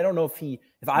performance. I don't know if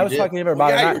I was talking to him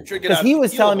about it or not, because he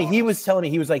was telling me he was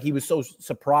so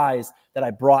surprised that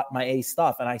I brought my A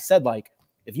stuff. And I said, like,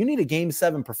 if you need a game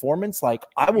 7 performance, like,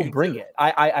 I will bring it.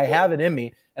 I have it in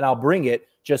me and I'll bring it,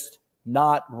 just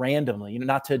not randomly,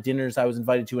 not to dinners I was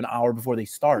invited to an hour before they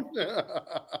start.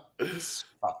 He's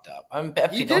fucked up.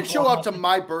 He did show up to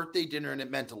my birthday dinner and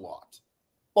it meant a lot.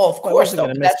 Well, of course, I wasn't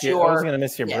going to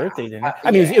miss your birthday dinner.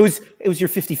 I mean, it was your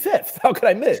 55th. How could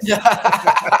I miss?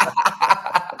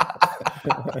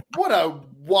 What a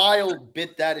wild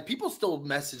bit that is. People still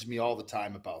message me all the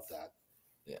time about that.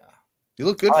 Yeah. You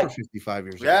look good for 55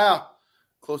 years old. Yeah.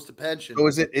 Close to pension. So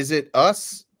is it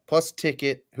us plus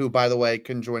Ticket, who, by the way,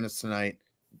 couldn't join us tonight,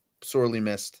 sorely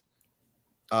missed.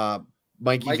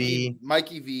 Mikey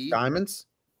V. Diamonds.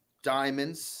 Yeah,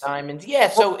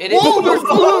 so it is. What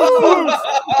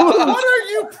are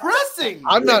you pressing?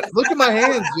 I'm not. Look at my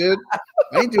hands, dude.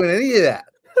 I ain't doing any of that.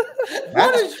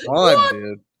 That's fun,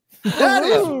 dude. That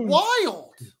is wild.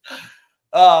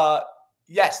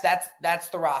 Yes, that's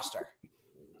the roster.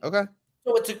 Okay.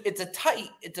 So it's a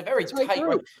very tight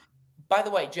group. By the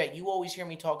way, Jay, you always hear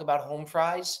me talk about home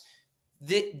fries.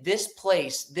 This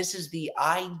is the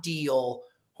ideal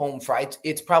home fry.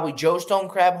 It's probably Joe Stone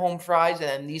Crab home fries, and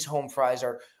then these home fries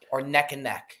are neck and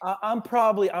neck. I'm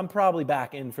probably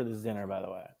back in for this dinner, by the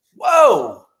way.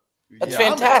 Whoa, that's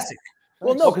fantastic.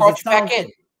 Well, no, because it's back in.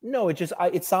 No,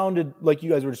 it sounded like you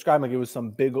guys were describing like it was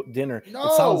some big dinner. No.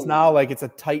 It sounds now like it's a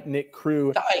tight knit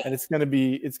crew, and it's gonna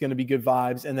be good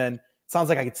vibes. And then it sounds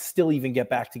like I could still even get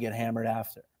back to get hammered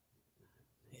after.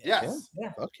 Yes.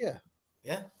 Yeah. Fuck yeah.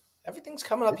 Yeah. Everything's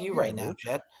coming up you right now,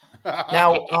 Jet.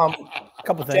 Now, a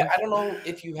couple things. I don't know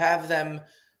if you have them.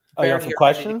 Oh, you have some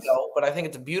questions? But I think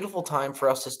it's a beautiful time for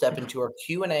us to step into our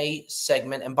Q&A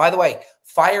segment. And by the way,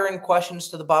 fire in questions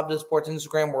to the Bob Does Sports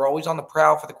Instagram. We're always on the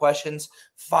prowl for the questions.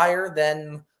 Fire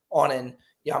them on in.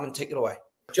 Yeah, I'm going to take it away.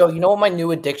 Joe, you know what my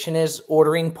new addiction is?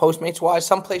 Ordering Postmates-wise,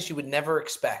 someplace you would never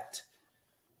expect.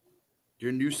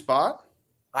 Your new spot?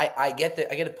 I get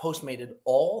it Postmated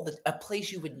a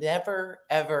place you would never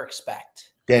ever expect.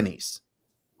 Denny's.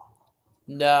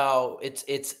 No,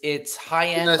 it's high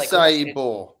end. An acai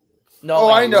bowl.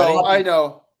 No, I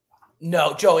know.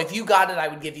 No, Joe, if you got it, I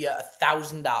would give you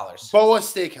 $1,000. Boa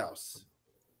Steakhouse.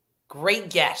 Great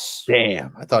guess.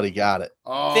 Damn, I thought he got it.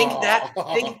 Oh. Think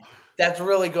that's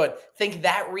really good. Think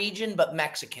that region, but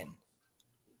Mexican.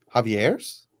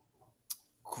 Javier's.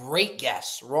 Great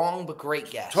guess. Wrong, but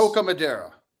great guess. Toca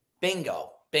Madera.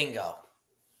 Bingo.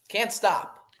 Can't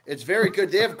stop. It's very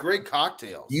good. They have great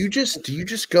cocktails. Do you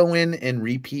just go in and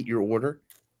repeat your order?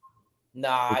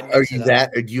 Nah. Or do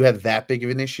you have that big of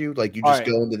an issue? Like you just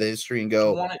go into the history and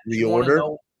go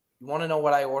reorder? You want to know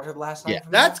what I ordered last night? Yeah.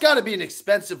 That's got to be an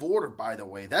expensive order, by the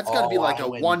way. That's got to be like a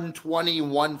 120,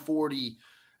 140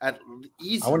 at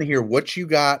easy. I want to hear what you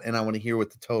got, and I want to hear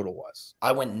what the total was.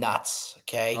 I went nuts,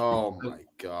 okay? Oh, my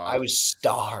God. I was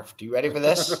starved. You ready for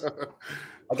this?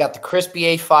 I got the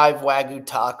crispy A5 Wagyu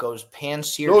tacos,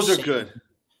 pan-seared. Those are good.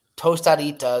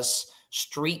 Tostaditas,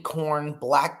 street corn,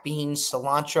 black beans,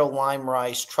 cilantro, lime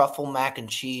rice, truffle mac and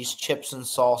cheese, chips and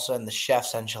salsa, and the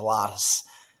chef's enchiladas.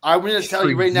 I'm going to tell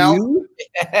you right now,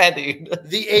 yeah, dude.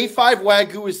 The A5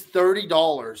 Wagyu is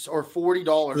 $30 or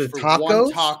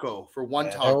 $40 for one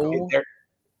taco.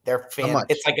 They're fan.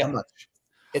 It's like how much?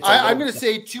 I'm going to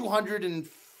say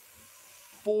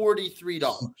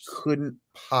 $243. Couldn't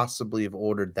possibly have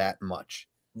ordered that much.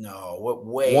 No, what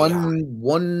way?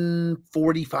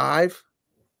 145.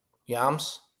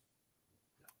 Yams.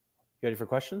 You ready for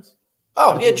questions?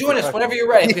 Oh yeah, join us whenever you're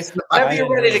ready. Whenever you're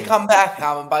ready to come back,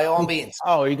 by all means.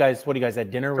 Oh, you guys, what are you guys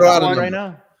at dinner right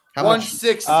now? How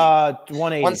 160.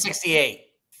 180. 168.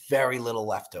 Very little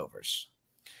leftovers.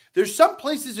 There's some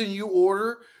places when you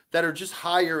order, that are just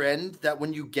higher end that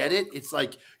when you get it, it's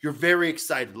like you're very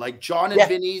excited. Like John and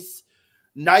Vinny's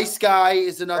Nice Guy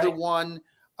is another one.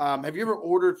 Have you ever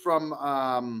ordered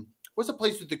from what's the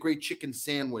place with the great chicken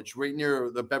sandwich right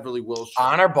near the Beverly Wilshire?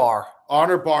 Honor Bar.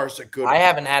 Honor Bar is a good one. I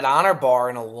haven't had Honor Bar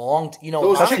in a long time.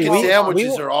 Those chicken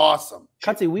sandwiches are awesome.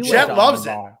 Jet loves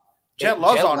it. Jet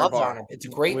loves Honor Bar. It's a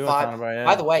great vibe.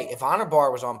 By the way, if Honor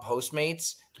Bar was on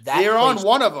Postmates, they're on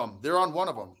one of them. They're on one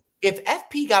of them. If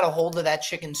FP got a hold of that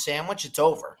chicken sandwich, it's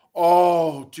over.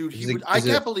 Oh, dude, I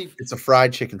can't believe it's a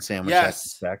fried chicken sandwich. Yes, I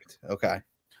suspect. Okay,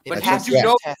 but did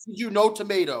you know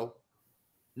tomato?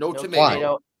 No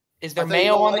tomato. Is there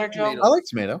mayo on there, Joe? I like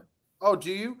tomato. Oh,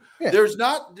 do you? Yeah. There's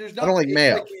not. I don't like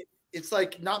mayo. It's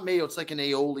like not mayo. It's like an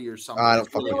aioli or something. I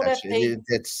don't fuck with that shit.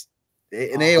 It's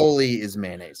an aioli is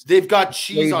mayonnaise. They've got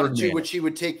cheese on it too, which he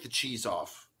would take the cheese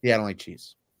off. Yeah, I don't like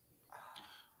cheese.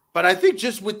 But I think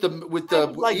just with I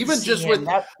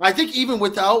think even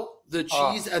without the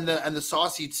cheese and the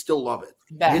sauce, he'd still love it.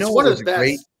 You know what was a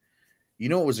great? You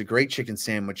know what was a great chicken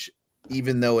sandwich,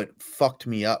 even though it fucked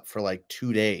me up for like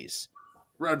 2 days.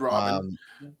 Red Robin.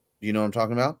 You know what I'm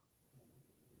talking about?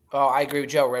 Oh, I agree with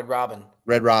Joe. Red Robin.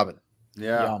 Red Robin.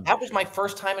 Yeah. That was my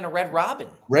first time in a Red Robin.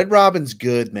 Red Robin's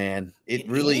good, man. It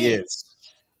really is.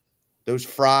 Those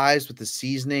fries with the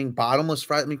seasoning, bottomless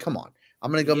fries. I mean, come on.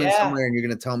 I'm going to go in somewhere and you're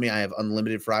going to tell me I have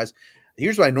unlimited fries.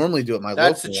 Here's what I normally do at my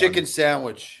That's local the chicken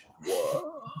sandwich.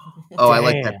 Oh, I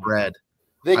like that bread.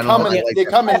 They come in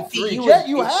three. Jet,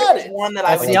 you had it. One that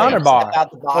That's the Honor Bar.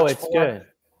 Oh, it's good.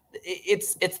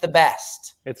 It's the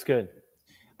best. It's good.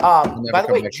 By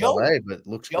the way, Joe, but it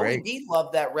looks Joe great. indeed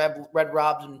loved that Red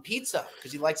Robin pizza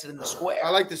because he likes it in the square. I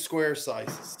like the square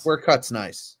slices. Square cut's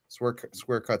nice.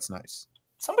 Square cut's nice.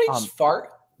 Somebody just fart.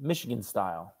 Michigan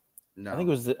style. No. I think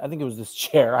it was this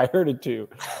chair. I heard it too.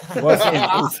 It was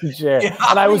the chair.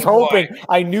 And I was hoping.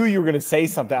 I knew you were going to say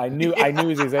something. I knew he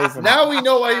was going to say something. Now we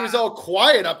know why he was all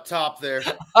quiet up top there.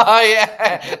 Oh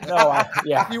yeah. No,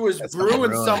 he was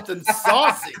brewing something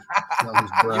saucy.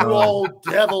 You old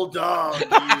devil dog.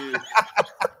 You.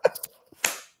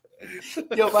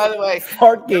 Yo, by the way,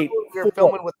 Fartgate. We were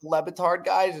filming with the Levitard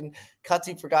guys, and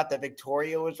Cutsy forgot that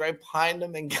Victoria was right behind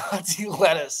him, and Cutsy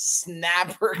let a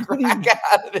snapper crack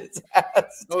out of his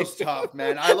ass. That was tough,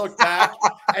 man. I looked back,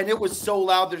 and it was so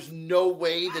loud. There's no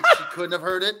way that she couldn't have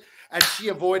heard it, and she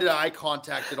avoided eye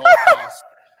contact at all costs.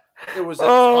 It was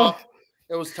tough.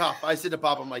 It was tough. I said to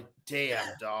Bob, I'm like, damn,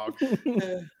 dog.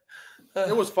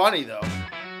 It was funny though.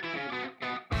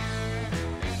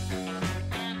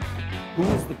 Who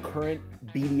is the current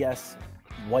BDS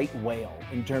white whale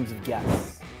in terms of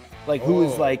guests? Like who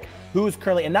is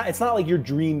currently, and it's not like your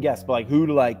dream guest, but like who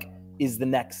is the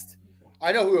next?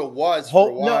 I know who it was for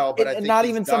a while, but I think not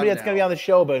even somebody that's going to be on the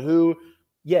show, but who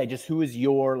is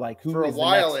your who for is a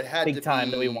while the next it had big to time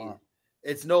be, that we want?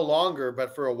 It's no longer,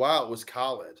 but for a while it was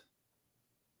Khaled.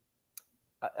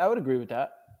 I would agree with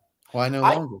that. Why no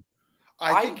longer?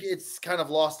 I think it's kind of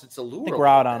lost its allure. I think we're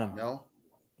out on him. No.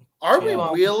 Are we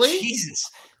really?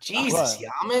 Jesus,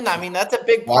 Yaman. I mean, that's a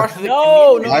big part of the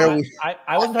community. I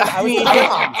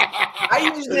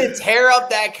usually tear up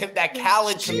that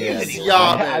college community.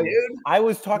 I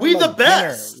was talking. We about the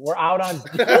best. Dinner. We're out on.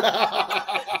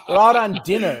 We're out on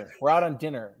dinner. We're out on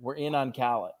dinner. We're in on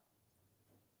Khaled.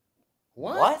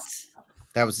 What?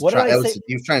 That was he was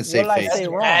trying to save face. That's a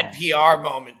bad PR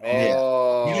moment, man.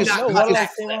 Oh, you just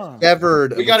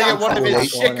severed. We got to get one of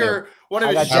his shicker. One of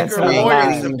his shicker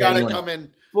lawyers have got to come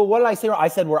in. Well, what did I say wrong? I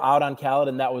said we're out on Khaled,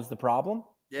 and that was the problem.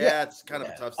 Yeah, it's kind of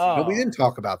a tough. But we didn't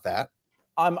talk about that.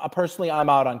 I'm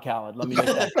out on Khaled. Let me make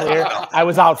that clear. I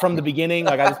was out from the beginning.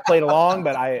 I just played along,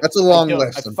 but that's a long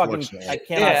list. I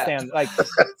cannot stand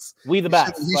we the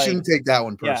best. You shouldn't take that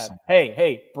one personally. Yeah.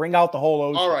 Hey, bring out the whole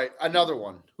ocean. All right, another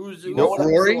one. Who's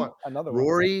Rory? Another one.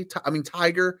 Rory. I mean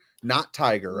Tiger, not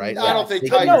Tiger, right? I don't think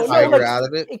Tiger out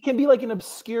of it. It can be like an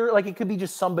obscure, it could be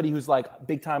just somebody who's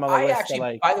big time on the list.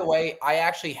 Actually, by the way, I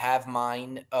actually have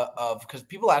mine because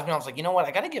people ask me, I was like, you know what?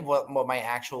 I got to give what my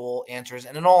actual answer is.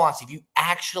 And in all honesty, if you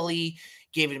actually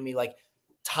gave it to me,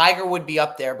 Tiger would be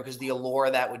up there because the allure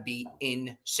of that would be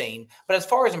insane. But as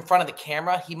far as in front of the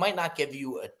camera, he might not give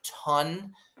you a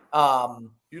ton.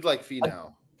 You'd like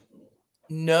Finau.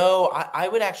 No, I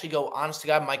would actually go, honest to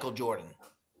God, Michael Jordan.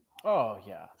 Oh,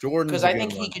 yeah. Jordan. Because I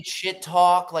think he could shit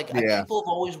talk. People have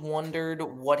always wondered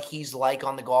what he's like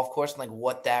on the golf course and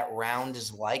what that round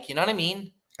is like. You know what I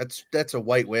mean? That's a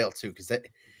white whale too, because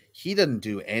he doesn't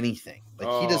do anything.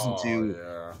 He doesn't do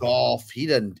golf. He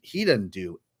doesn't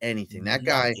do anything. That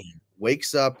guy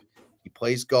wakes up, he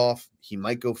plays golf, he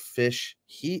might go fish.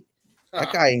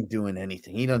 That guy ain't doing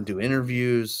anything. He doesn't do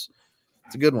interviews.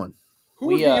 It's a good one. Who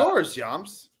would be yours,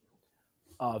 Yams?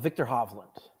 Victor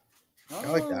Hovland. I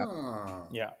like that.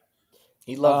 Yeah.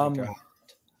 He loves Victor Hovland.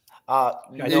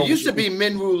 It used to be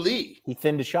Minwoo Lee. He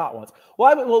thinned a shot once.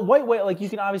 Well, wait. Like you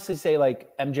can obviously say like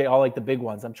MJ, all like the big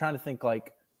ones. I'm trying to think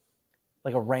like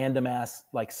a random ass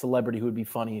like celebrity who would be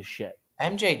funny as shit.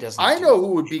 MJ doesn't. I know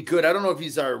who would be good. I don't know if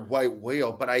he's our white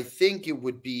whale, but I think it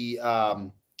would be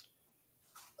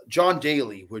John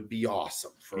Daly would be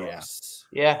awesome for us.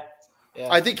 Yeah.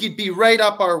 I think he'd be right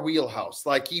up our wheelhouse.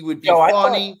 Like he would be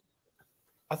funny.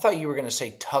 I thought you were going to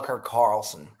say Tucker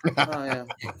Carlson. Oh, yeah.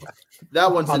 That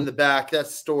one's in the back.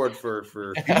 That's stored for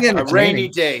a rainy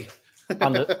day.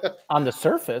 on the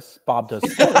surface, Bob does.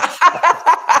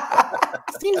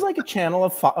 Seems like a channel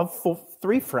of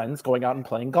 3 friends going out and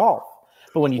playing golf.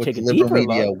 But when you take a deeper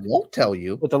look, won't tell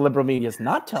you. What the liberal media is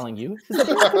not telling you is that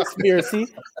this conspiracy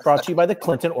brought to you by the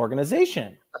Clinton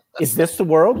organization. Is this the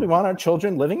world we want our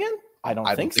children living in? I don't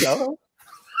think so.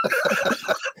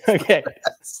 Okay,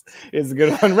 it's a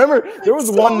good one. Remember, there was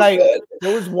one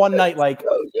night like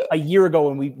a year ago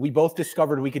when we both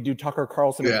discovered we could do Tucker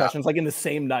Carlson impressions like in the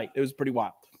same night. It was pretty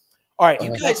wild. All right,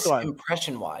 you guys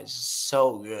impression wise,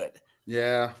 so good.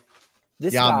 Yeah,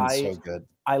 this guy so good.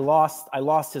 I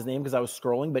lost his name because I was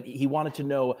scrolling, but he wanted to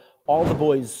know all the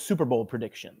boys' Super Bowl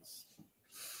predictions.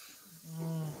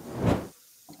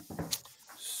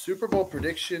 Super Bowl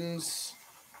predictions.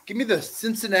 Give me the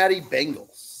Cincinnati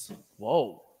Bengals.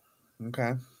 Whoa.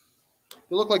 Okay.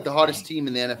 They look like the hottest team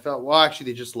in the NFL. Well,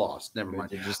 actually, they just lost. Never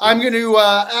mind. I'm going to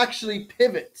actually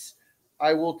pivot.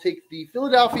 I will take the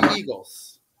Philadelphia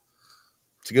Eagles.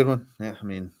 It's a good one. Yeah, I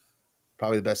mean,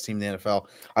 probably the best team in the NFL.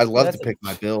 I'd love to pick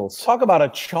my Bills. Talk about a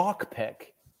chalk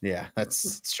pick. Yeah,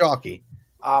 it's chalky.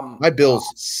 My Bills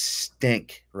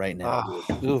stink right now.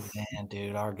 Man,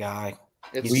 dude, our guy.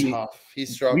 It's tough.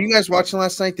 He's struggling. Were you guys watching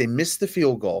last night? They missed the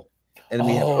field goal. And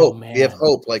we have hope. Man. We have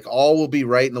hope. Like all will be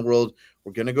right in the world.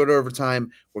 We're gonna go to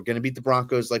overtime. We're gonna beat the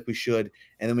Broncos like we should.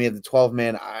 And then we have the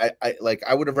 12-man. I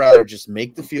would have rather just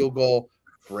make the field goal,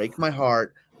 break my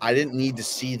heart. I didn't need to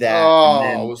see that and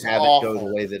then have it go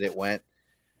the way that it went.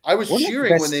 I was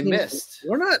cheering when they missed.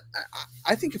 We're not.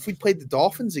 I think if we played the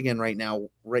Dolphins again right now,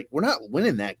 we're not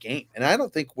winning that game. And I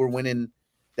don't think we're winning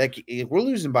that. We're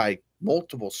losing by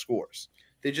multiple scores.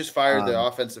 They just fired the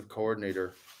offensive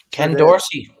coordinator. Ken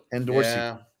Dorsey.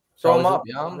 Yeah. Throw him up,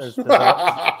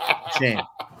 Shame.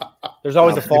 There's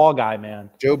always a fall guy, man.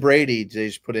 Joe Brady, they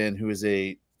just put in, who is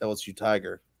a LSU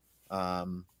Tiger.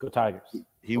 Go Tigers.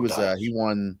 He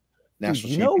won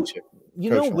national championship. You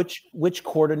know which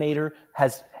coordinator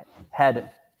has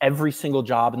had every single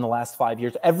job in the last 5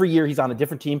 years? Every year he's on a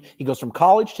different team. He goes from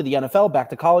college to the NFL, back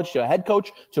to college to a head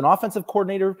coach, to an offensive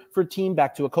coordinator for a team,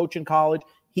 back to a coach in college.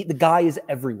 The guy is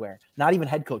everywhere. Not even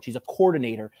head coach. He's a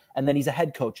coordinator, and then he's a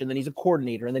head coach, and then he's a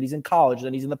coordinator, and then he's in college, and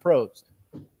then he's in the pros.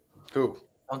 Who?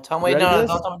 Don't tell me.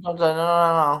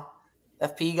 No.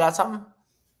 FP, you got something?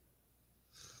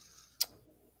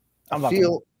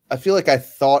 I feel like I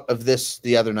thought of this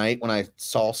the other night when I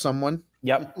saw someone.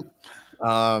 Yep.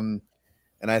 And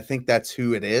I think that's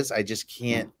who it is. I just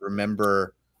can't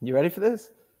remember. You ready for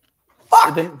this?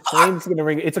 The name's gonna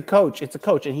ring. It's a coach.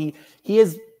 And he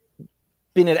is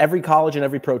been at every college and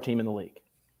every pro team in the league.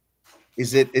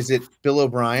 Is it Bill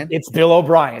O'Brien? It's Bill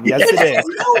O'Brien. Yes, it is.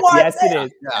 You know what? Yes, it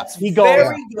is. That's he goes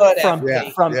very good.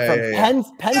 From Penn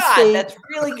State. That's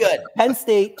really good. Penn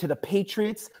State to the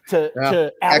Patriots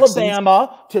to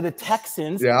Alabama to the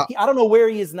Texans. Yeah. I don't know where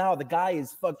he is now. The guy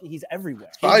is he's everywhere.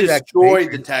 He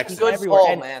destroyed the Texans. Good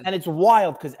everywhere. man. And it's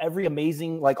wild because every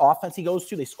amazing offense he goes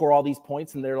to, they score all these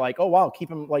points, and they're like, oh wow,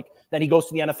 keep him then he goes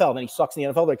to the NFL. Then he sucks in the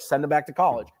NFL. They're like, send him back to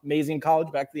college. Amazing in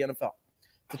college, back to the NFL.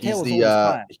 He's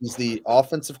the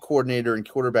offensive coordinator and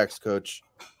quarterbacks coach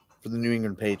for the New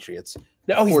England Patriots.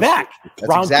 Oh, he's back.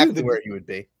 That's exactly where he would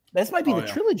be. This might be the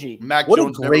trilogy. Mac what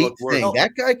Jones a great thing.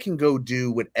 That guy can go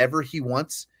do whatever he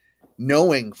wants,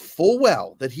 knowing full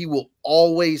well that he will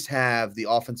always have the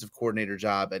offensive coordinator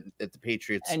job at the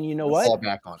Patriots. And you know what? Fall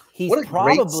back on. What a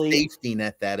great safety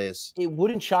net that is. It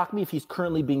wouldn't shock me if he's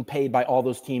currently being paid by all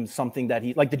those teams something that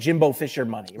he like the Jimbo Fisher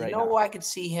money right now. I could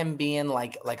see him being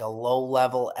like a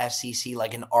low-level SEC,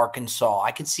 like in Arkansas.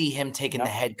 I could see him taking the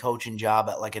head coaching job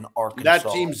at like an Arkansas.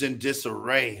 That team's in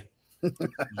disarray.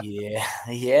 Yeah.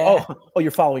 Oh, you're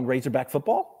following Razorback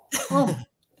football?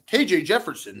 KJ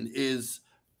Jefferson is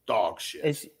dog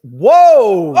shit.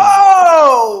 Whoa!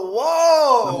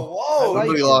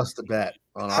 Somebody lost the bet.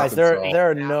 Guys, there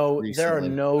are no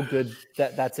good.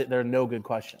 That's it. There are no good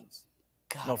questions.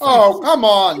 No, come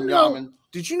on, Yaman.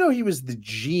 Did you know he was the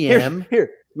GM?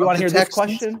 Here. You want to hear this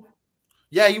question?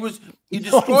 Yeah, he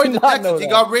destroyed the Texans. He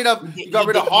got rid of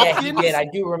Hopkins. Yeah, he did. I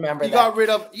do remember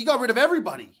that. He got rid of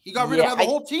everybody. He got rid of the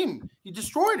whole team. He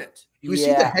destroyed it. You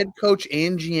see the head coach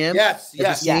and GM at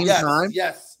the same time?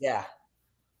 Yes. Yeah.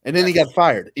 And then he got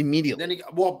fired immediately. And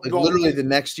then literally the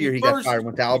next year he got fired,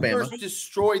 went to Alabama. He first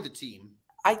destroyed the team.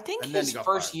 I think his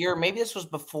first year, maybe this was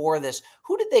before this.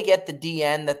 Who did they get the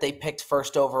DN that they picked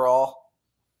first overall?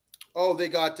 Oh, they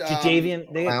got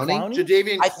Jadeveon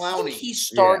Clowney. I think he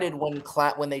started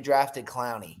when they drafted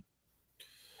Clowney.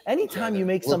 Anytime you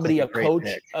make somebody a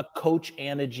coach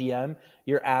and a GM,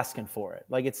 you're asking for it.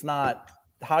 Like, it's not.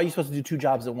 How are you supposed to do two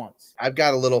jobs at once? I've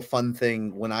got a little fun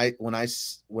thing when I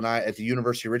at the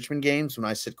University of Richmond games, when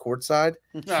I sit courtside,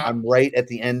 I'm right at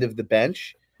the end of the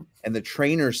bench, and the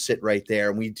trainers sit right there,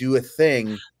 and we do a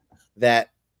thing that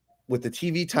with the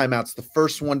TV timeouts, the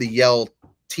first one to yell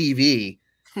TV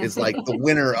is like the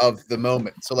winner of the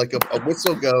moment. So like a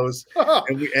whistle goes,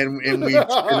 and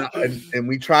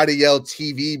we try to yell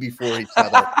TV before each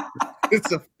other.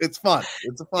 It's fun.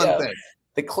 It's a fun thing.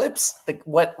 The clips,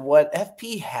 what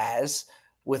FP has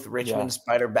with Richmond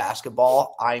Spider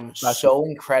basketball, I'm so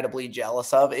incredibly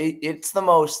jealous of. It's the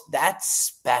most. That's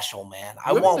special, man.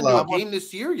 I won't do a game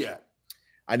this year yet.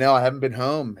 I know. I haven't been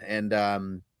home, and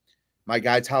my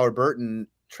guy Tyler Burton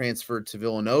transferred to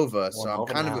Villanova, so I'm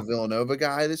kind of a Villanova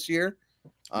guy this year.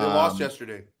 They lost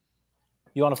yesterday.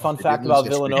 You want a fun fact about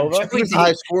Villanova? He was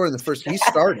high score in the first. He's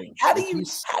starting. How do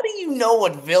you know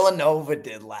what Villanova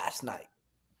did last night?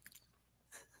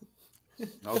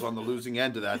 I was on the losing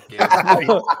end of that game.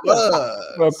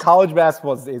 Well, college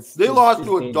basketball they lost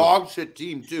to a dog shit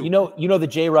team too. You know the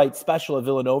Jay Wright special of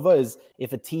Villanova is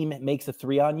if a team makes a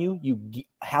three on you, you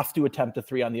have to attempt a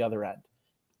three on the other end.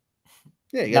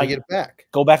 Yeah, you got to get it back.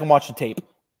 Go back and watch the tape.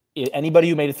 Anybody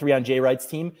who made a three on Jay Wright's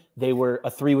team,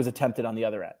 a three was attempted on the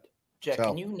other end. Jack,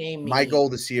 can you name me? My goal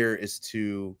this year is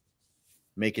to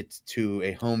make it to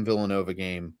a home Villanova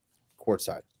game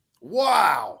courtside.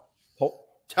 Wow.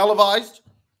 Televised?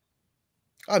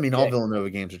 I mean, all Villanova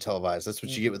games are televised. That's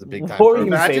what you get with the big time.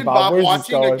 Imagine Bob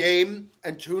watching a game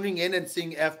and tuning in and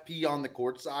seeing FP on the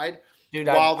court side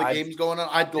while the game's going on.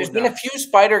 I'd go. There's been a few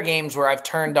Spider games where I've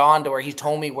turned on to where he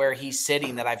told me where he's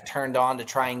sitting that I've turned on to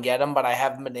try and get him, but I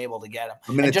haven't been able to get him.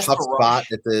 I'm in a tough spot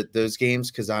at those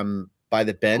games because I'm by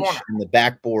the bench and the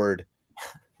backboard.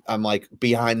 I'm like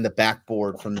behind the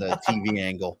backboard from the TV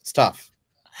angle. It's tough.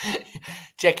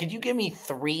 Jack, could you give me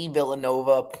 3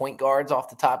 Villanova point guards off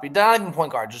the top? You're not even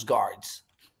point guards, just guards.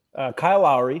 Kyle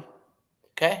Lowry.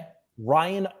 Okay.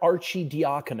 Ryan Archie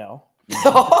Diacono.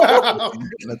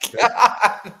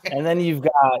 And then you've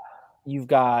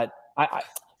got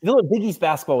Big East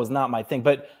basketball was not my thing,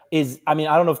 but I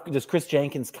don't know does Chris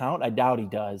Jenkins count? I doubt he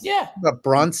does. Yeah. What about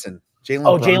Brunson?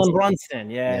 Jalen Brunson.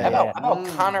 Yeah. How about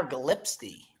Connor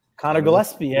Gillespie? Connor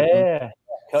Gillespie, yeah.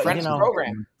 Friends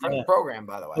program,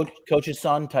 by the way. Coach's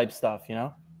son type stuff,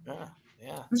 Yeah.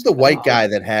 Who's the white guy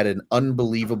that had an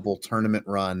unbelievable tournament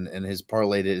run and has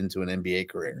parlayed it into an NBA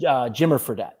career? Jimmer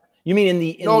Fredette. You mean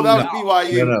that was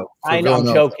BYU. No, I know.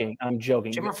 I'm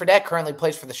joking. Jimmer Fredette currently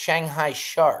plays for the Shanghai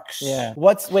Sharks. Yeah.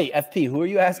 Wait, FP? Who are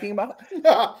you asking about?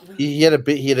 He had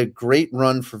a great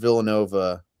run for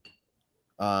Villanova,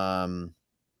 and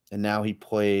now he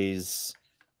plays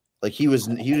like he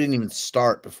didn't even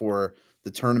start before the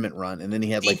tournament run, and then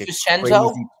he had like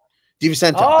DiVincenzo.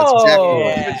 DiVincenzo. Oh,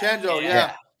 that's exactly DiVincenzo,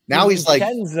 yeah. Now he's like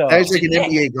an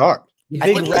NBA guard.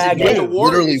 Big rag.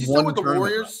 Literally one with the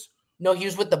Warriors. No, he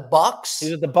was with the Bucks. He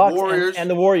was with the Bucks Warriors. and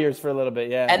the Warriors for a little bit,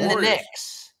 yeah. And the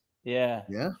Knicks. Yeah.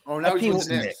 Yeah. Oh, now he's with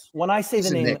the Knicks. When I say the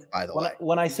name, Nick, by the way,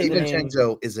 when I say the name,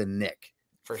 DiVincenzo is a Nick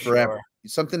forever. Sure.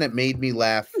 Something that made me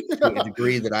laugh to a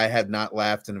degree that I had not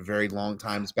laughed in a very long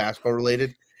time is basketball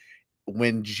related.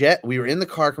 When we were in the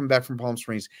car coming back from Palm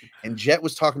Springs, and Jet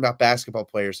was talking about basketball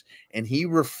players, and he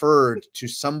referred to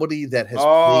somebody that has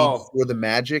played for the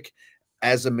Magic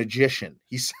as a magician.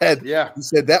 He said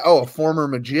that, a former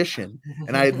magician.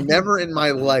 And I had never in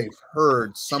my life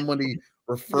heard somebody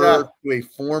refer to a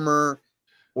former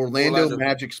Orlando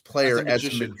Magic's player as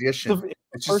a magician.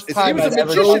 He was a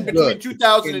magician between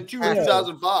 2002 and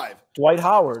 2005. Dwight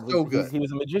Howard. So good. He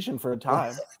was a magician for a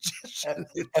time.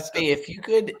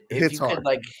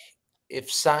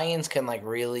 If science can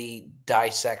really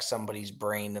dissect somebody's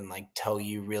brain and tell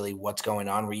you really what's going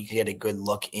on, where you can get a good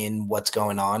look in what's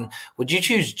going on, would you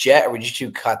choose Jet or would you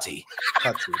choose Cutsy?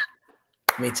 Cutsy.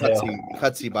 Me too.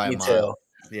 Cutsy by a mile.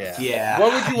 Yeah.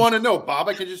 What would you want to know, Bob?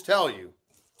 I can just tell you.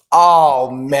 Oh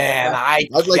man, I'd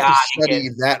like to study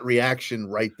that reaction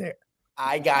right there.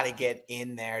 I gotta get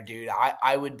in there, dude.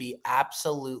 I would be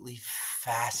absolutely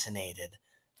fascinated.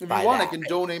 If you want, I can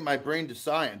donate my brain to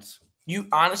science. You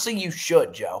honestly, you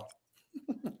should, Joe.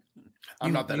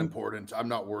 I'm not that important. I'm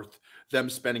not worth them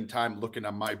spending time looking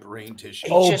at my brain tissue.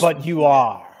 But you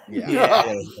are. Yeah.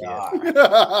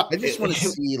 I just want to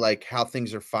see like how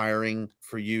things are firing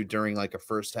for you during like a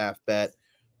first half bet,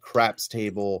 craps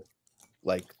table,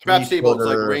 like craps table. It's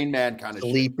like Rain Man kind of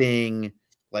sleeping. Shit.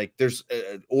 Like there's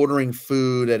ordering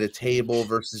food at a table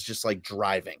versus just like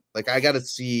driving. Like I got to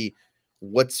see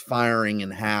what's firing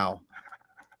and how.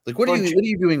 Like what are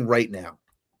you doing right now?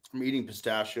 I'm eating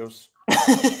pistachios.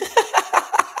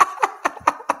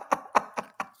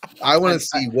 I want to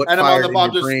see what and fired I'm on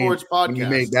in the your brain sports podcast. when you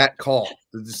made that call,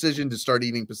 the decision to start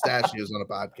eating pistachios on a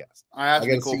podcast. I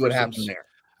got to see what happened there.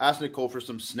 I asked Nicole for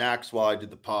some snacks while I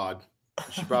did the pod.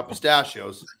 She brought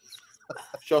pistachios.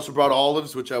 She also brought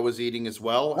olives, which I was eating as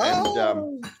well,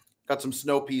 and got some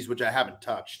snow peas, which I haven't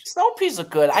touched. Snow peas look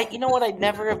good. You know what? I'd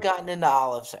never have gotten into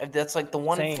olives. That's like the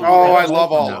one. I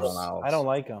love olives. I don't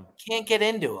like them. Can't get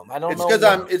into them. I don't know. It's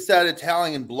because it's that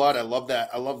Italian blood. I love that.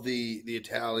 I love the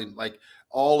Italian like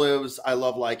olives. I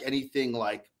love like anything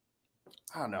like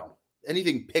I don't know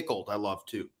anything pickled. I love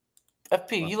too.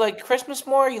 FP, you like Christmas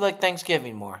more? Or you like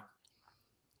Thanksgiving more?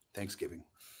 Thanksgiving.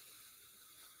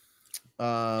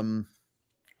 Damn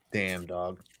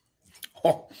dog.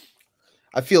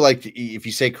 I feel like if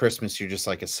you say Christmas, you're just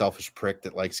like a selfish prick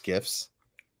that likes gifts,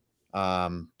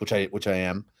 which I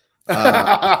am.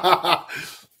 I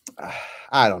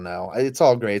don't know. It's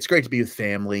all great. It's great to be with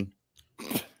family.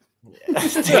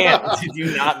 Damn, did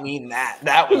you not mean that?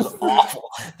 That was awful.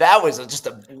 That was just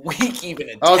a weak even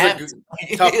attempt. That was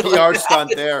a tough PR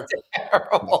stunt there.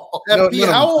 Terrible.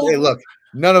 Hey, look,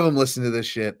 none of them listen to this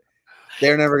shit.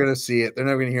 They're never going to see it. They're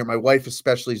never going to hear it. My wife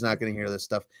especially is not going to hear this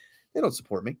stuff. They don't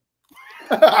support me.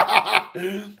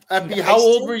 Epi, how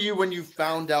old were you when you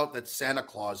found out that Santa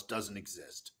Claus doesn't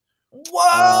exist?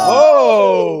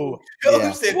 Whoa!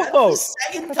 Yeah. Whoa!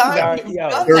 Second time you've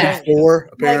done 34,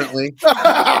 apparently.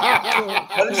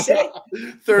 What did you say?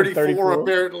 34,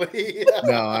 apparently.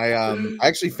 No, I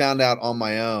actually found out on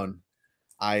my own.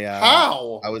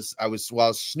 How? I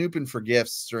was snooping for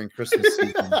gifts during Christmas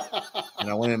season, and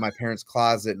I went in my parents'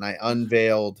 closet and I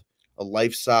unveiled a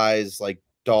life-size like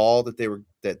doll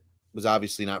that was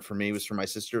obviously not for me. It was for my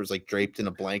sister. It was like draped in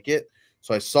a blanket.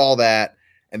 So I saw that.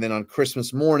 And then on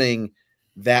Christmas morning,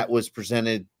 that was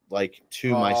presented like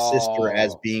to my sister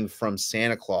as being from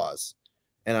Santa Claus.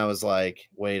 And I was like,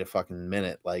 wait a fucking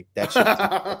minute. Like that should be in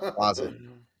the closet.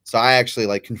 So I actually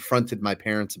like confronted my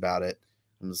parents about it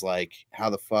and was like, how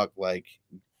the fuck, like,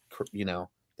 you know,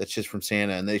 that's just from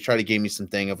Santa. And they tried to give me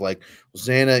something of like, well,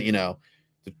 Santa, you know,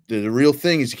 the real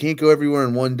thing is you can't go everywhere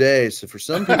in one day. So for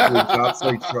some people,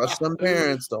 trust some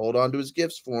parents to hold on to his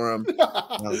gifts for him. And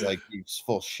I was like, it's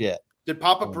full shit. Did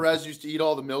Papa Perez used to eat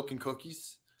all the milk and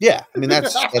cookies? Yeah, I mean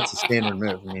that's a standard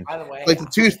move. I mean, by the way, like the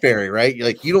tooth fairy, right? You're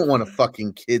like, you don't want a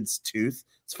fucking kid's tooth.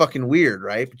 It's fucking weird,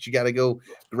 right? But you got to go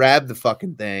grab the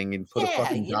fucking thing and put a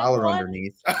fucking dollar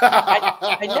underneath.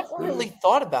 I never really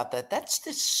thought about that. That's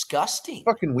disgusting. It's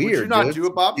fucking weird. Would you not dude. do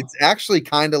it, Bob? It's actually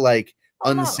kind of like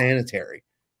unsanitary.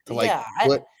 To like,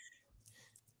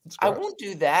 I won't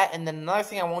do that. And then another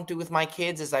thing I won't do with my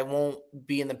kids is I won't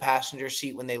be in the passenger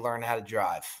seat when they learn how to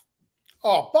drive.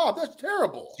 Oh, Bob, that's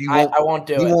terrible. I won't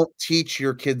do it. You won't teach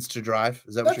your kids to drive?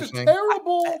 Is that what you're saying?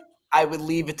 Terrible. I would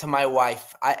leave it to my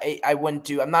wife. I wouldn't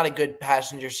do. I'm not a good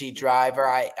passenger seat driver.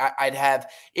 I'd have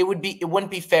it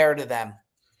wouldn't be fair to them.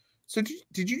 So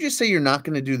did you just say you're not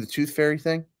going to do the tooth fairy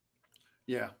thing?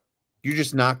 Yeah. You're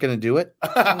just not going to do it?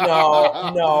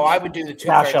 No, I would do the tooth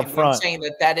fairy up thing. front. I'm saying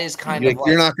that is kind you're of like,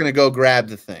 you're not going to go grab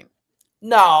the thing.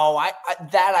 No,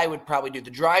 I would probably do. The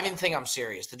driving thing, I'm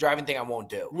serious. The driving thing I won't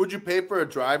do. Would you pay for a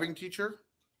driving teacher?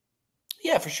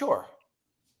 Yeah, for sure.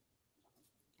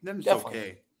 Then it's Definitely.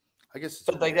 okay. I guess it's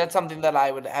But like that's something that I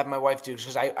would have my wife do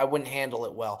because I wouldn't handle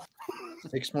it well.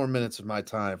 6 more minutes of my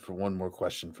time for one more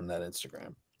question from that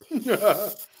Instagram.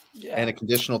 Yeah. And a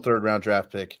conditional 3rd round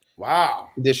draft pick. Wow.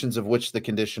 Conditions of which the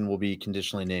condition will be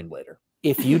conditionally named later.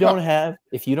 If you don't have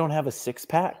a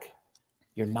 6-pack,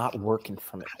 you're not working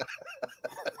for me.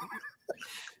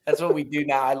 That's what we do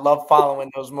now. I love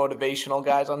following those motivational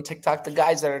guys on TikTok. The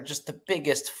guys that are just the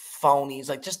biggest phonies,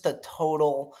 like just the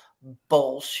total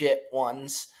bullshit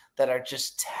ones that are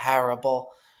just terrible.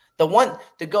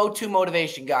 The go-to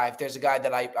motivation guy, if there's a guy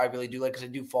that I really do like because I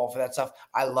do fall for that stuff,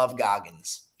 I love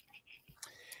Goggins.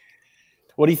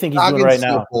 What do you think he's doing right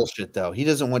now? Bullshit, though. He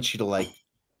doesn't want you to like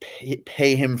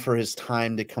pay him for his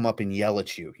time to come up and yell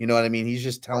at you. You know what I mean? He's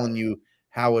just telling you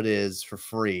how it is for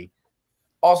free.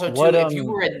 Also, too, if you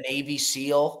were a Navy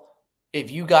SEAL, if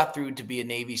you got through to be a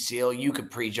Navy SEAL, you could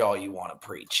preach all you want to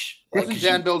preach. Wasn't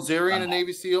Dan Bilzerian a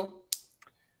Navy SEAL?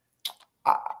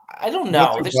 I don't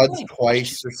know. There's so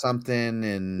twice or something,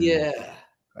 and yeah,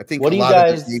 I think a lot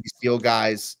of those Navy SEAL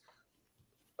guys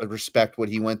respect what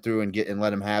he went through and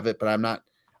let him have it. But I'm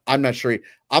not sure.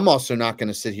 I'm also not going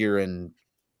to sit here and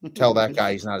tell that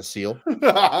guy he's not a SEAL.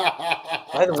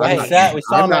 By the way, we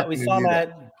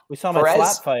saw him at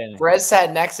slap fighting. Perez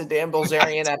sat next to Dan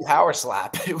Bilzerian at Power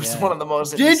Slap. It was one of the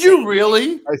most. Did you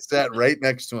really? I sat right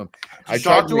next to him. I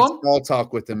tried to make small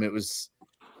talk with him. It was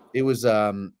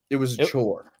a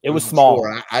chore. It was small.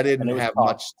 I didn't have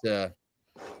much to.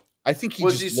 I think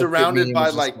was he surrounded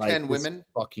by like 10 women?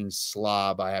 Fucking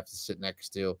slob. I have to sit next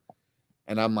to,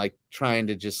 and I'm like trying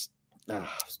to just.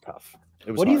 It's tough.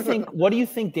 What do you think? What do you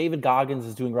think David Goggins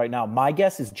is doing right now? My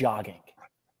guess is jogging,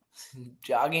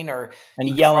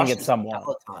 and yelling at someone.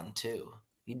 Peloton too.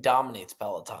 He dominates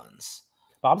Pelotons.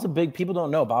 People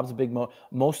don't know. Bob's a big.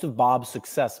 Most of Bob's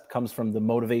success comes from the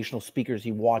motivational speakers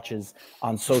he watches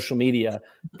on social media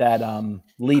that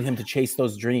lead him to chase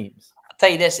those dreams. I'll tell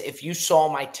you this: if you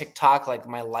saw my TikTok, like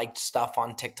my liked stuff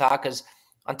on TikTok, because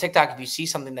on TikTok, if you see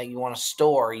something that you want to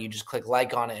store, you just click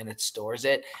like on it and it stores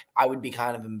it. I would be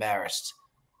kind of embarrassed.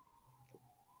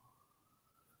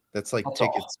 That's like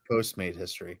Ticket's Postmate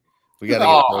history. We got to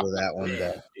get rid of that one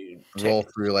day. Roll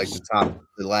through like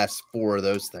the last 4 of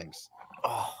those things.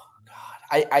 Oh God,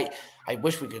 I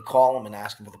wish we could call him and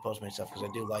ask him for the Postmate stuff because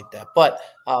I do like that. But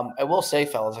I will say,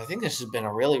 fellas, I think this has been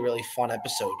a really, really fun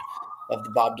episode of the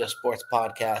Bob Does Sports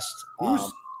podcast.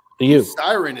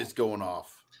 Siren is going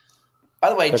off. By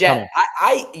the way, Jet,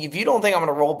 if you don't think I'm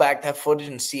going to roll back that footage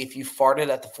and see if you farted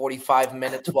at the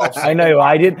 45-minute 12 I know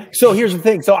I did. So here's the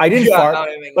thing. So I didn't fart,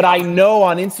 but I know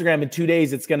on Instagram in 2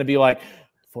 days it's going to be like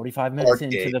 45 minutes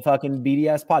into the fucking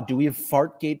BDS pod. Do we have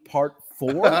Fartgate Part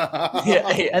 4? Yeah.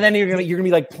 And then you're gonna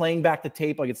be like playing back the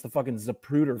tape like it's the fucking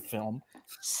Zapruder film.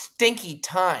 Stinky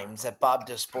times at Bob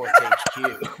Does Sports HQ.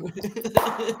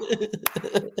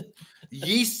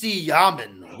 Yeezy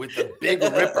Yaman with the Big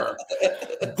Ripper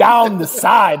down the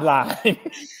sideline.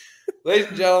 Ladies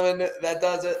and gentlemen, that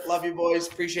does it. Love you, boys.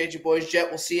 Appreciate you, boys. Jet,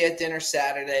 we'll see you at dinner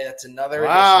Saturday. That's another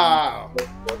edition of the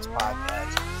Sports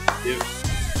Podcast. Dude.